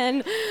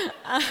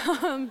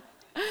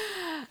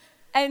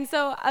 and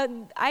so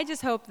I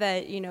just hope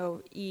that,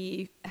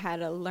 E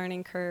had a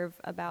learning curve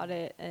about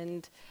it,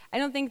 and I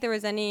don't think there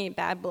was any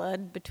bad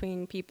blood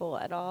between people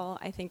at all.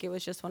 I think it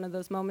was just one of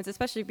those moments,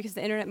 especially because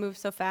the internet moved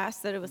so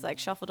fast that it was like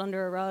shuffled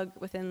under a rug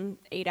within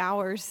 8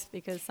 hours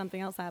because something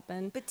else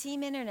happened. But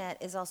Team Internet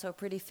is also a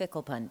pretty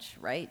fickle bunch,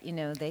 right?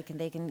 They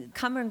can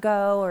come and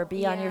go or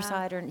be on your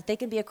side, or they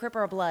can be a Crip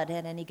or a Blood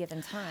at any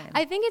given time.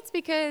 I think it's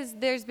because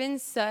there's been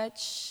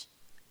such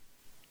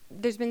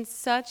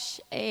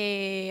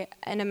an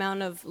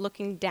amount of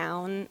looking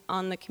down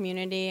on the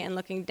community and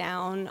looking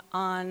down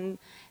on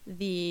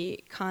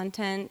the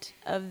content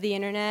of the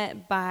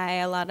internet by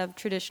a lot of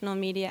traditional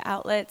media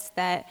outlets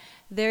that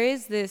there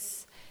is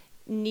this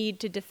need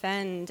to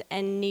defend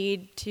and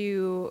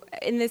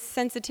this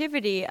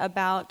sensitivity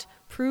about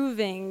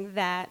proving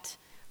that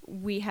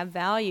we have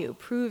value,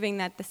 proving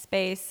that the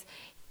space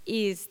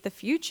is the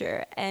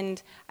future.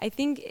 And I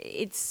think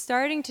it's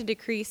starting to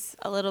decrease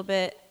a little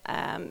bit,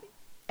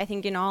 I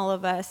think in all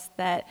of us,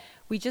 that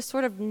we just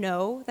sort of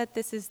know that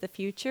this is the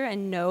future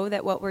and know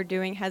that what we're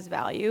doing has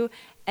value.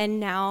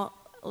 And now,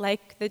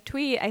 like the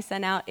tweet I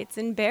sent out, it's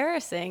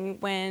embarrassing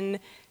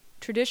when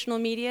traditional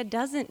media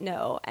doesn't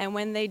know and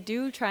when they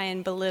do try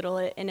and belittle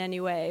it in any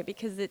way,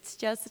 because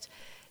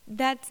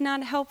that's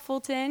not helpful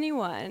to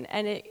anyone.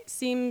 And it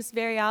seems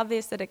very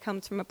obvious that it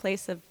comes from a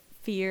place of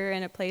fear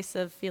and a place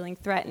of feeling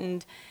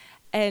threatened.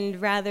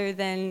 And rather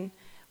than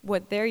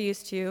what they're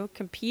used to,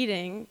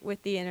 competing with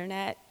the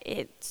internet,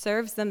 it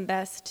serves them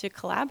best to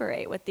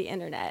collaborate with the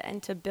internet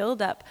and to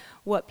build up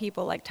what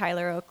people like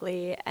Tyler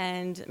Oakley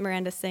and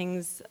Miranda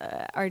Sings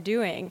are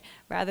doing,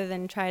 rather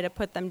than try to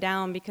put them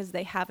down because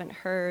they haven't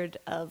heard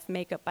of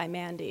Makeup by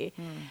Mandy.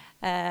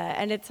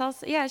 And it's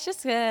also, it's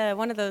just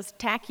one of those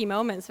tacky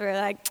moments where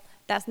like,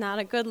 that's not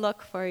a good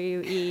look for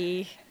you,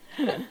 E.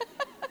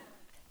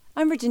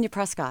 I'm Virginia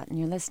Prescott, and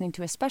you're listening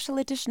to a special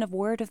edition of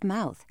Word of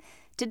Mouth.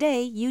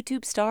 Today,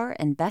 YouTube star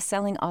and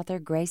best-selling author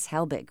Grace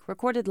Helbig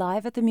recorded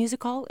live at the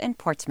Music Hall in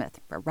Portsmouth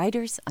for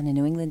writers on a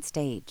New England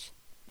stage.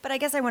 But I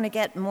guess I want to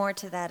get more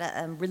to that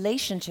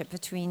relationship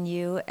between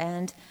you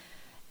and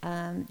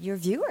your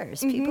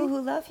viewers, people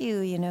who love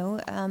you,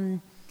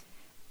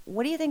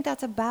 What do you think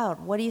that's about?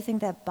 What do you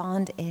think that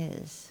bond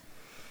is?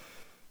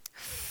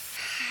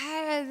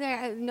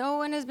 No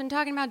one has been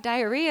talking about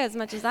diarrhea as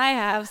much as I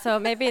have, so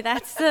maybe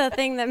that's the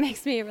thing that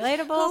makes me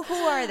relatable. Who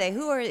are they?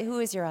 Who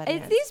is your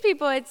audience? It's these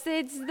people. It's the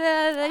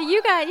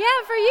you guys.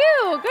 Yeah, for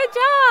you. Good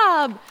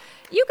job.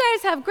 You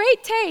guys have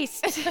great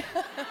taste.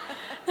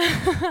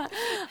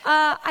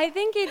 I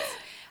think it's.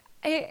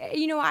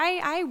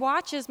 I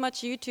watch as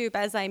much YouTube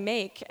as I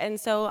make, and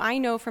so I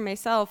know for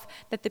myself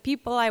that the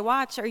people I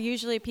watch are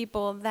usually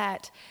people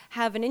that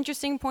have an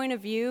interesting point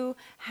of view,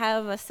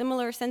 have a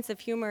similar sense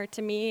of humor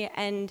to me,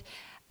 and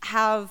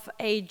have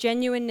a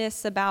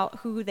genuineness about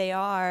who they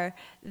are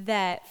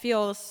that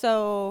feels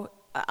so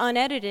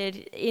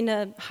unedited in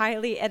a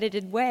highly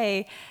edited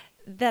way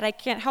that I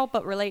can't help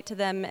but relate to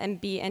them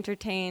and be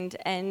entertained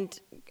and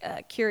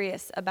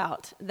curious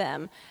about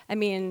them. I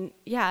mean,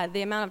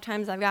 the amount of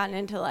times I've gotten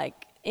into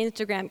like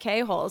Instagram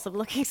K-holes of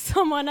looking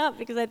someone up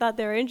because I thought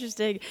they were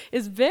interesting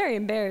is very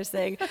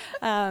embarrassing.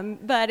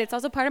 But it's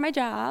also part of my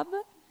job.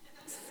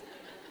 That's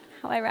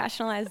how I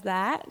rationalize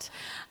that.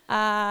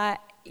 I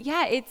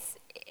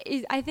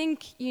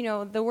think,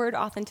 the word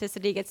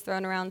authenticity gets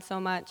thrown around so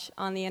much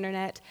on the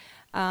internet.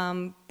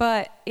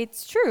 But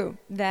it's true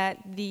that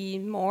the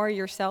more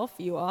yourself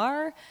you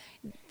are,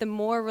 the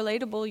more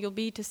relatable you'll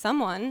be to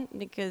someone,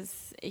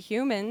 because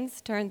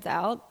humans, turns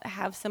out,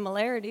 have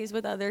similarities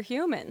with other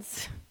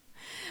humans.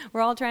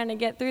 We're all trying to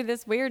get through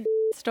this weird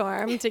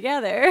storm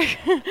together.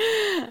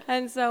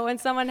 And so when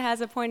someone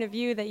has a point of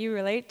view that you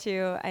relate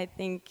to, I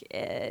think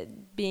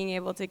being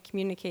able to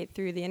communicate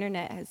through the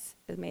internet has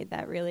made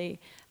that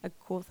really a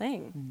cool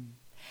thing.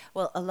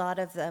 Well, a lot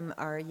of them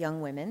are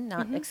young women,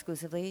 not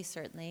exclusively,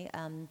 certainly.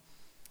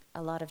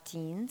 A lot of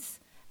teens.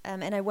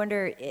 And I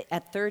wonder,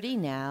 at 30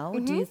 now,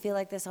 do you feel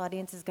like this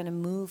audience is going to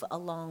move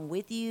along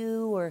with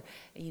you, or,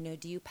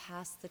 do you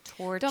pass the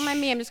torch? Don't mind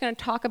me. I'm just going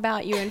to talk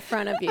about you in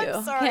front of you.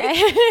 I'm sorry.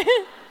 Okay?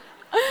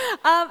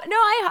 No,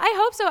 I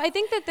hope so. I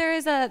think that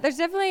there's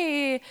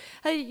definitely,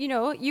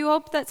 you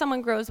hope that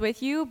someone grows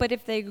with you, but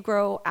if they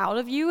grow out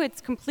of you,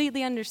 it's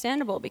completely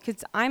understandable,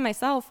 because I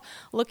myself,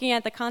 looking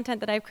at the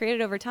content that I've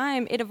created over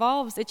time, it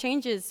evolves, it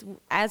changes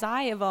as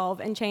I evolve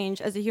and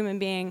change as a human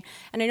being.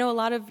 And I know a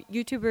lot of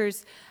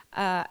YouTubers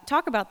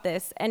talk about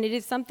this, and it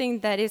is something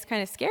that is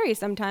kind of scary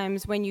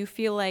sometimes when you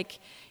feel like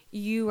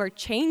you are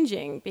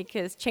changing,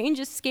 because change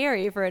is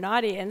scary for an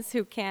audience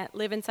who can't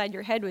live inside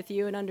your head with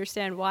you and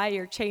understand why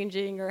you're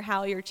changing or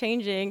how you're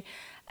changing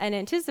and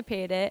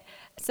anticipate it.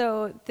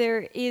 So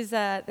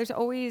there's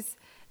always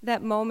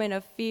that moment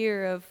of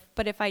fear of,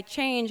 but if I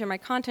change or my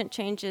content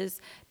changes,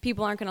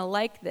 people aren't going to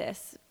like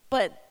this.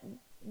 But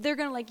they're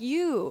going to like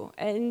you,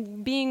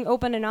 and being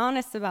open and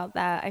honest about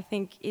that, I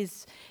think,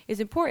 is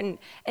important.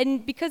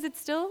 And because it's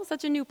still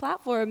such a new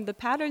platform, the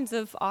patterns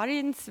of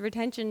audience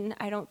retention,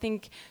 I don't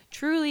think,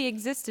 truly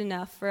exist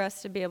enough for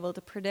us to be able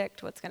to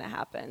predict what's going to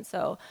happen.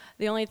 So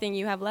the only thing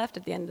you have left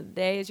at the end of the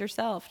day is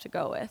yourself to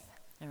go with.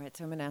 All right,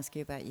 so I'm going to ask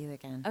you about you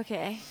again.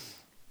 Okay.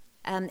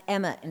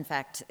 Emma, in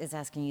fact, is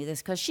asking you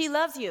this because she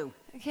loves you.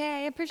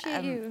 Okay, I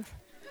appreciate you.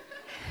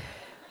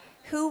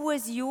 Who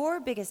was your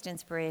biggest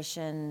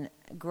inspiration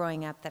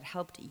growing up that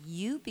helped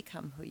you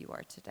become who you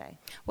are today?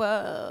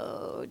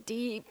 Whoa,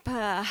 deep.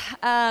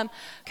 Comedically,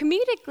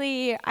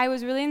 I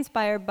was really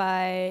inspired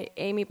by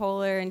Amy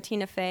Poehler and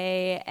Tina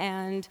Fey,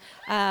 and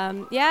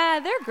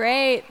they're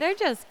great. They're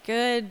just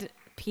good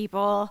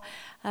people,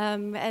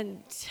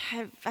 and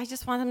I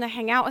just want them to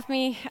hang out with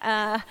me.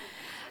 And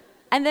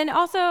then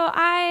also,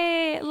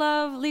 I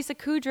love Lisa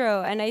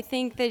Kudrow, and I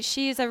think that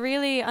she's a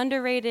really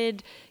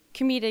underrated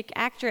comedic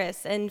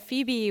actress, and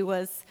Phoebe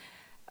was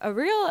a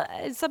real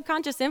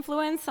subconscious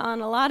influence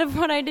on a lot of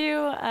what I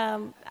do.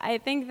 I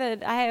think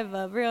that I have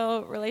a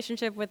real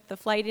relationship with the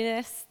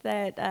flightiness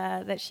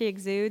that she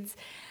exudes.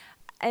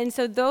 And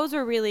so those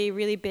were really,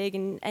 really big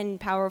and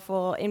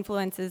powerful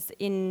influences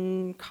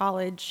in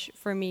college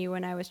for me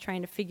when I was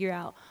trying to figure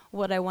out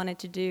what I wanted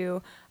to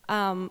do.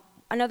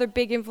 Another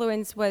big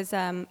influence was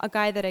a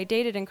guy that I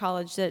dated in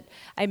college that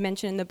I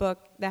mentioned in the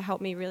book that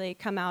helped me really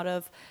come out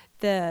of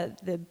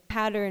the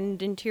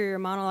patterned interior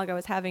monologue I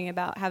was having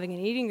about having an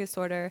eating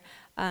disorder.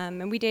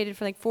 And we dated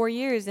for like 4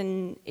 years,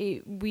 and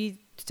we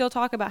still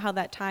talk about how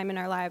that time in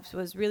our lives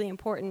was really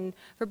important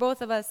for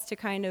both of us to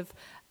kind of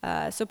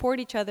support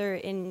each other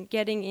in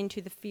getting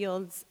into the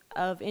fields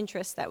of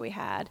interest that we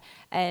had.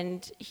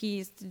 And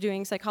he's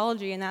doing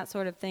psychology and that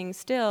sort of thing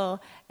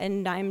still,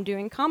 and I'm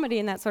doing comedy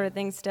and that sort of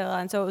thing still.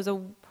 And so it was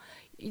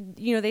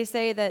they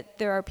say that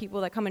there are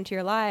people that come into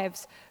your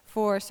lives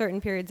for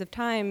certain periods of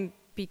time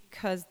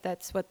because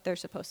that's what they're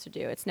supposed to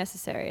do. It's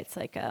necessary. It's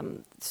like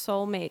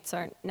soulmates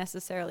aren't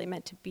necessarily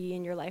meant to be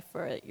in your life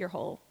for your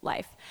whole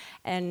life.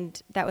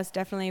 And that was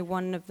definitely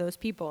one of those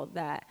people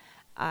that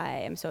I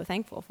am so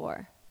thankful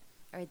for.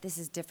 All right, this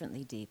is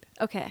differently deep.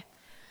 Okay.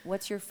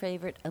 What's your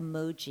favorite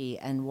emoji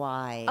and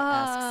why,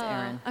 asks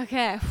Erin.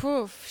 Okay.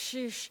 Whew,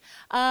 sheesh.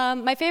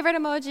 My favorite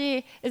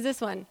emoji is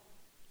this one.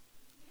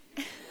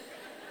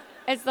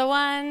 It's the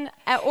one,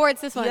 or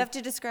it's this one. You have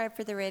to describe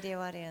for the radio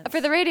audience.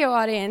 For the radio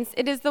audience,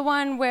 it is the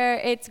one where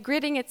it's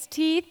gritting its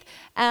teeth,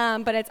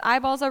 but its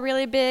eyeballs are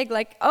really big,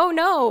 like, oh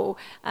no.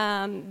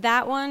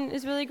 That one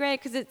is really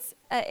great because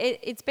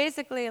it's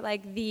basically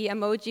like the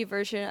emoji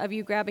version of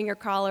you grabbing your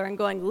collar and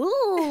going,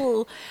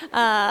 ooh.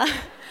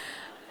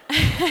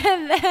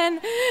 And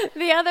then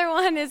the other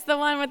one is the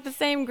one with the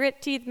same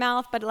grit teeth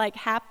mouth, but like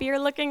happier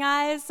looking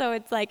eyes. So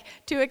it's like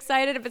too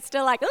excited, but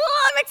still like,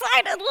 oh, I'm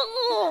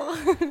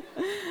excited.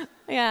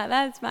 Yeah,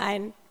 that's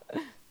mine.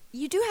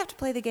 You do have to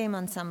play the game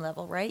on some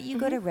level, right? You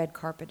go to red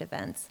carpet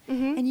events,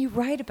 and you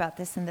write about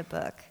this in the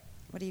book.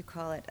 What do you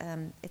call it?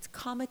 It's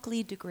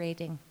comically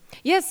degrading.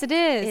 Yes, it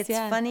is. It's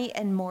funny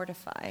and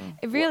mortifying.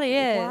 It really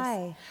is.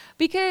 Why?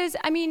 Because,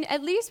 I mean,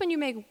 at least when you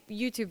make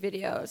YouTube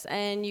videos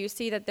and you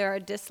see that there are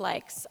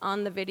dislikes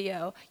on the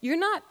video, you're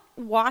not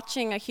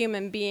watching a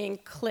human being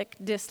click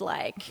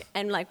dislike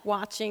and like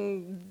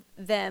watching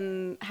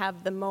them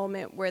have the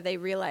moment where they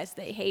realize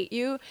they hate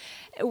you.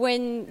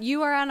 When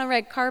you are on a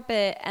red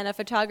carpet and a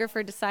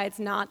photographer decides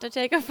not to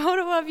take a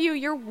photo of you,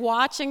 you're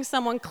watching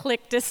someone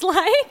click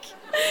dislike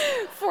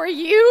for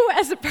you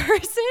as a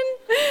person,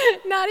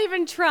 not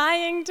even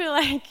trying to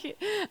like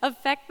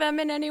affect them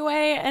in any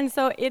way. And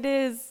so it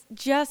is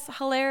just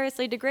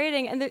hilariously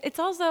degrading. And it's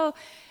also,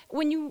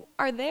 when you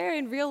are there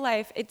in real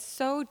life, it's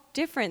so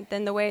different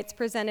than the way it's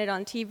presented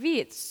on TV.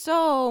 It's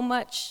so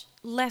much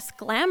less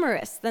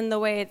glamorous than the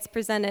way it's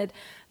presented.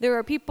 There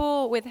are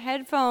people with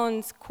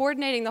headphones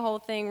coordinating the whole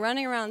thing,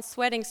 running around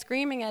sweating,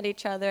 screaming at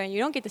each other, and you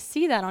don't get to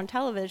see that on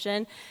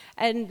television.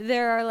 And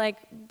there are like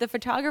the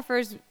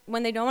photographers,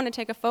 when they don't want to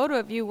take a photo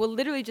of you, will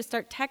literally just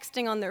start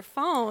texting on their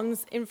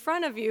phones in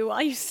front of you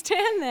while you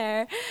stand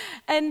there.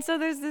 And so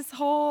there's this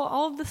whole,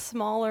 all of the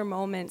smaller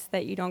moments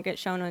that you don't get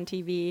shown on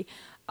TV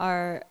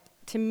are,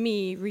 to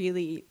me,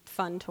 really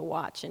fun to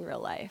watch in real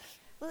life.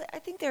 Well, I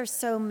think there are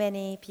so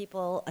many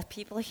people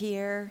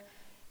here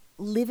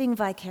living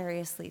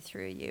vicariously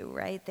through you,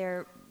 right?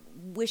 They're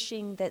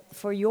wishing that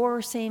for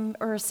your same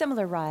or a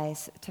similar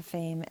rise to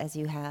fame as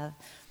you have.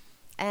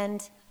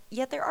 And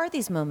yet there are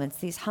these moments,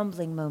 these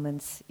humbling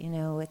moments. You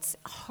know, it's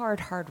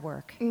hard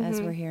work, as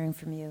we're hearing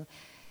from you.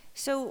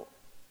 So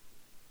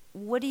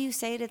what do you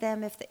say to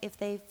them if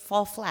they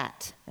fall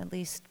flat, at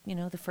least, you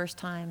know, the first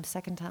time,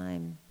 second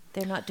time?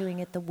 They're not doing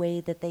it the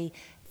way that they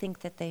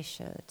think that they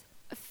should.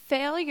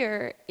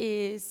 Failure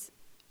is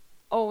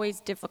always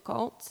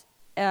difficult.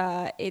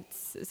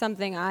 It's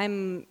something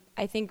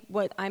I think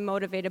what I'm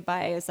motivated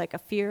by is like a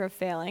fear of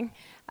failing.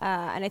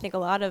 And I think a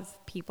lot of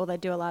people that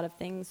do a lot of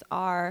things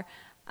are.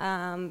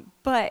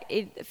 But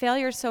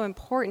failure is so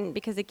important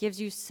because it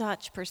gives you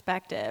such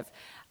perspective.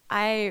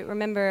 I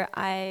remember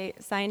I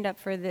signed up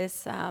for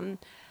this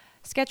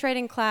sketch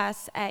writing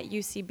class at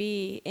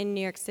UCB in New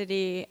York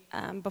City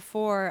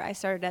before I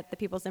started at the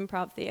People's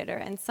Improv Theater,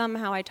 and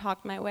somehow I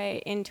talked my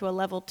way into a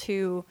level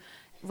 2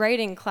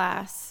 writing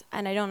class,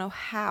 and I don't know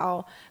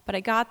how, but I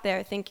got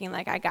there thinking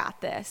like, I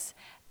got this.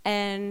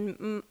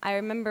 And I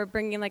remember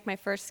bringing like my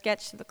first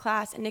sketch to the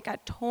class, and it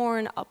got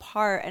torn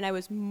apart, and I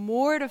was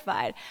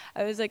mortified.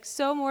 I was like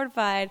so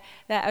mortified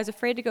that I was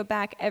afraid to go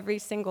back every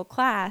single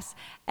class.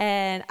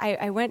 And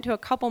I went to a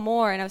couple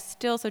more, and I was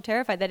still so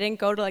terrified that I didn't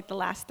go to like the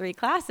last 3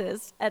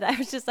 classes. And I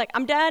was just like,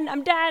 I'm done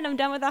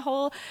with the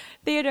whole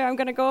theater. I'm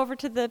gonna go over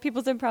to the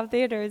People's Improv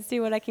Theater and see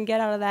what I can get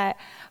out of that.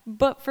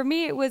 But for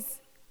me, it was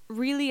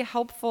really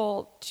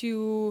helpful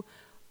to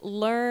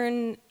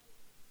learn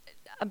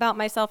about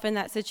myself in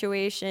that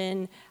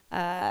situation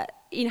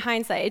in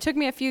hindsight. It took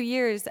me a few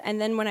years,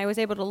 and then when I was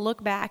able to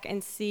look back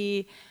and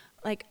see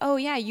like, oh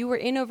yeah, you were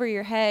in over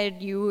your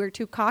head, you were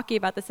too cocky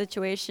about the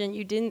situation,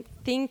 you didn't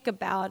think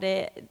about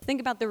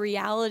the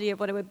reality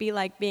of what it would be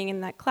like being in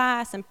that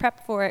class and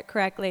prep for it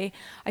correctly.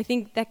 I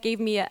think that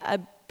gave me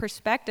a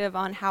perspective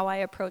on how I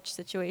approach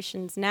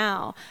situations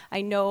now.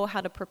 I know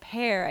how to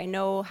prepare, I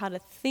know how to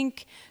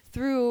think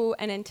through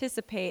and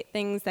anticipate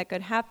things that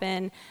could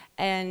happen,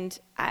 and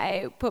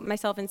I put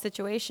myself in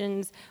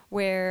situations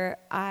where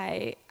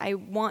I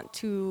want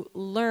to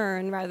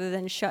learn rather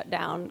than shut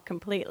down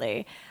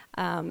completely.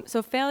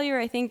 So failure,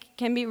 I think,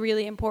 can be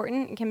really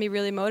important and can be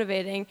really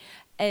motivating.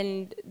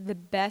 And the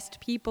best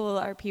people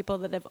are people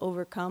that have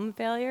overcome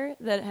failure,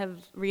 that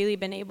have really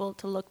been able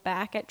to look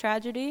back at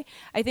tragedy.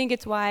 I think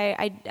it's why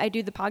I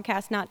do the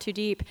podcast Not Too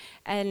Deep,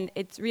 and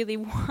it's really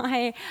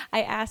why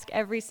I ask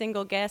every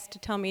single guest to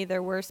tell me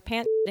their worst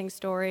pants-shitting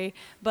story,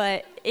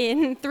 but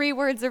in 3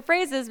 words or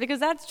phrases, because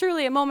that's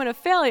truly a moment of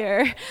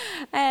failure.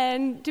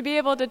 And to be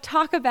able to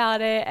talk about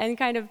it and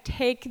kind of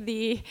take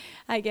the,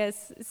 I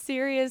guess,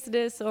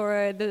 seriousness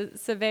or the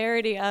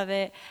severity of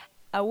it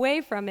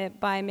away from it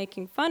by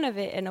making fun of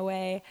it in a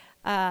way,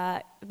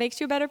 makes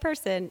you a better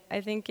person,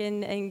 I think,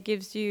 and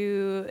gives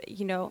you,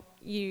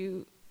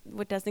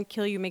 what doesn't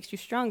kill you makes you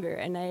stronger,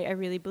 and I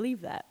really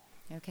believe that.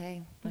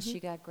 Okay, well, she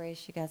got grace,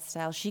 she got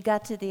style, she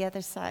got to the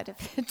other side of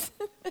it.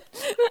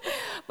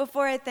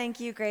 Before I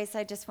thank you, Grace,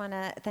 I just want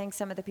to thank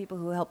some of the people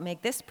who helped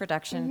make this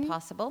production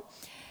possible.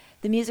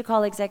 The Music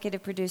Hall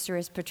executive producer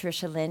is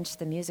Patricia Lynch.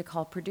 The Music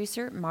Hall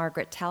producer,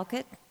 Margaret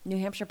Talcott. New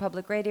Hampshire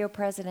Public Radio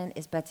president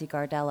is Betsy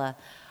Gardella.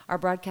 Our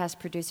broadcast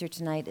producer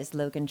tonight is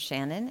Logan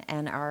Shannon,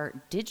 and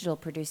our digital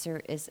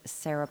producer is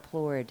Sarah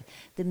Plord.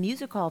 The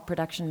Music Hall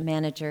production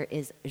manager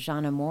is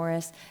Jana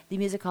Morris. The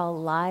Music Hall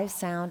live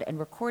sound and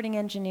recording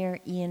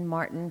engineer, Ian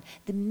Martin.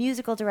 The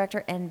musical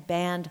director and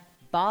band,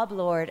 Bob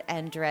Lord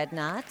and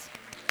Dreadnought.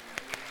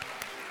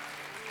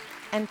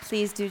 And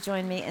please do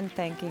join me in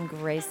thanking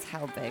Grace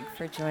Helbig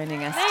for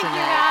joining us tonight. Thank you,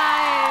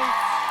 guys.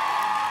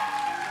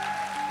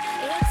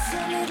 It's a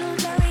little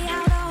blurry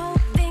how the whole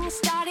thing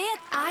started.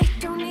 I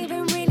don't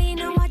even really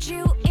know what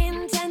you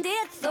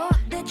intended. Thought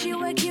that you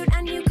were cute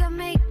and you could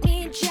make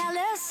me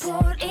jealous.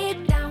 Poured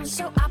it down,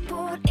 so I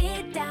poured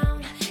it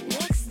down.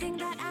 Next thing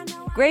that I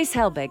know, Grace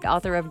Helbig,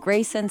 author of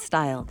Grace and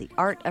Style, The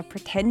Art of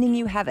Pretending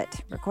You Have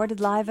It, recorded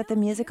live at the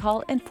Music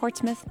Hall in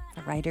Portsmouth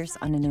for Writers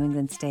on a New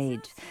England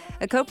Stage.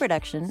 A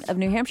co-production of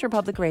New Hampshire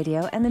Public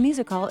Radio and the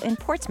Music Hall in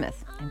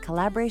Portsmouth, in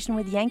collaboration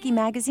with Yankee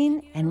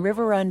Magazine and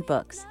River Run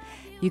Books.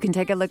 You can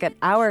take a look at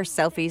our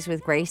selfies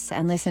with Grace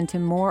and listen to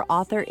more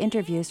author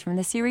interviews from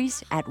the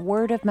series at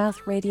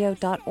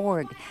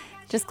wordofmouthradio.org.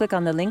 Just click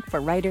on the link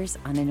for Writers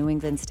on a New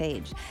England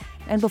Stage.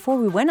 And before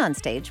we went on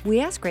stage, we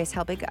asked Grace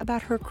Helbig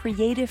about her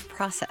creative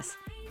process.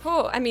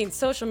 Oh, I mean,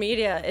 social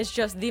media is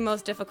just the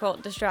most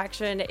difficult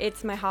distraction.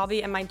 It's my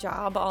hobby and my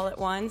job all at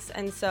once,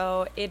 and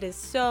so it is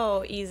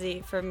so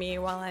easy for me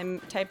while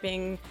I'm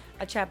typing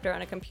a chapter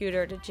on a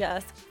computer to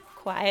just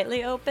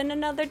quietly open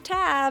another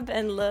tab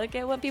and look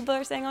at what people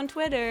are saying on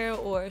Twitter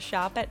or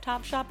shop at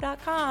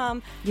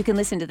topshop.com. You can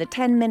listen to the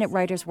 10-Minute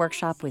Writers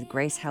Workshop with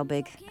Grace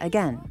Helbig.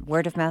 Again,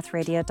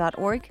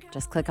 wordofmouthradio.org.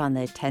 Just click on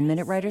the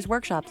 10-Minute Writers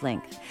Workshop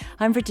link.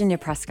 I'm Virginia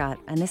Prescott,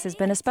 and this has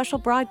been a special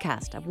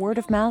broadcast of Word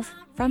of Mouth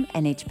from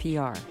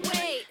NHPR.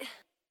 Wait,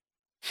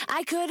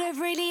 I could have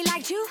really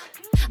liked you.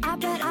 I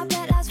bet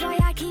that's why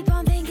I keep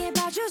on thinking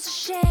about you. It's a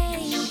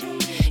shame.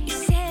 You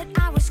said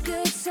I was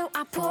good, so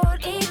I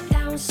poured it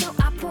down.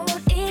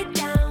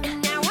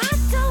 And now I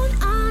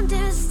don't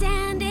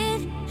understand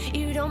it.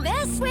 You don't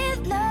mess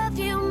with love,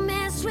 you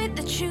mess with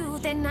the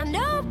truth. And I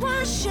know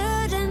I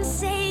shouldn't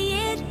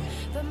say it,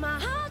 but my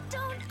heart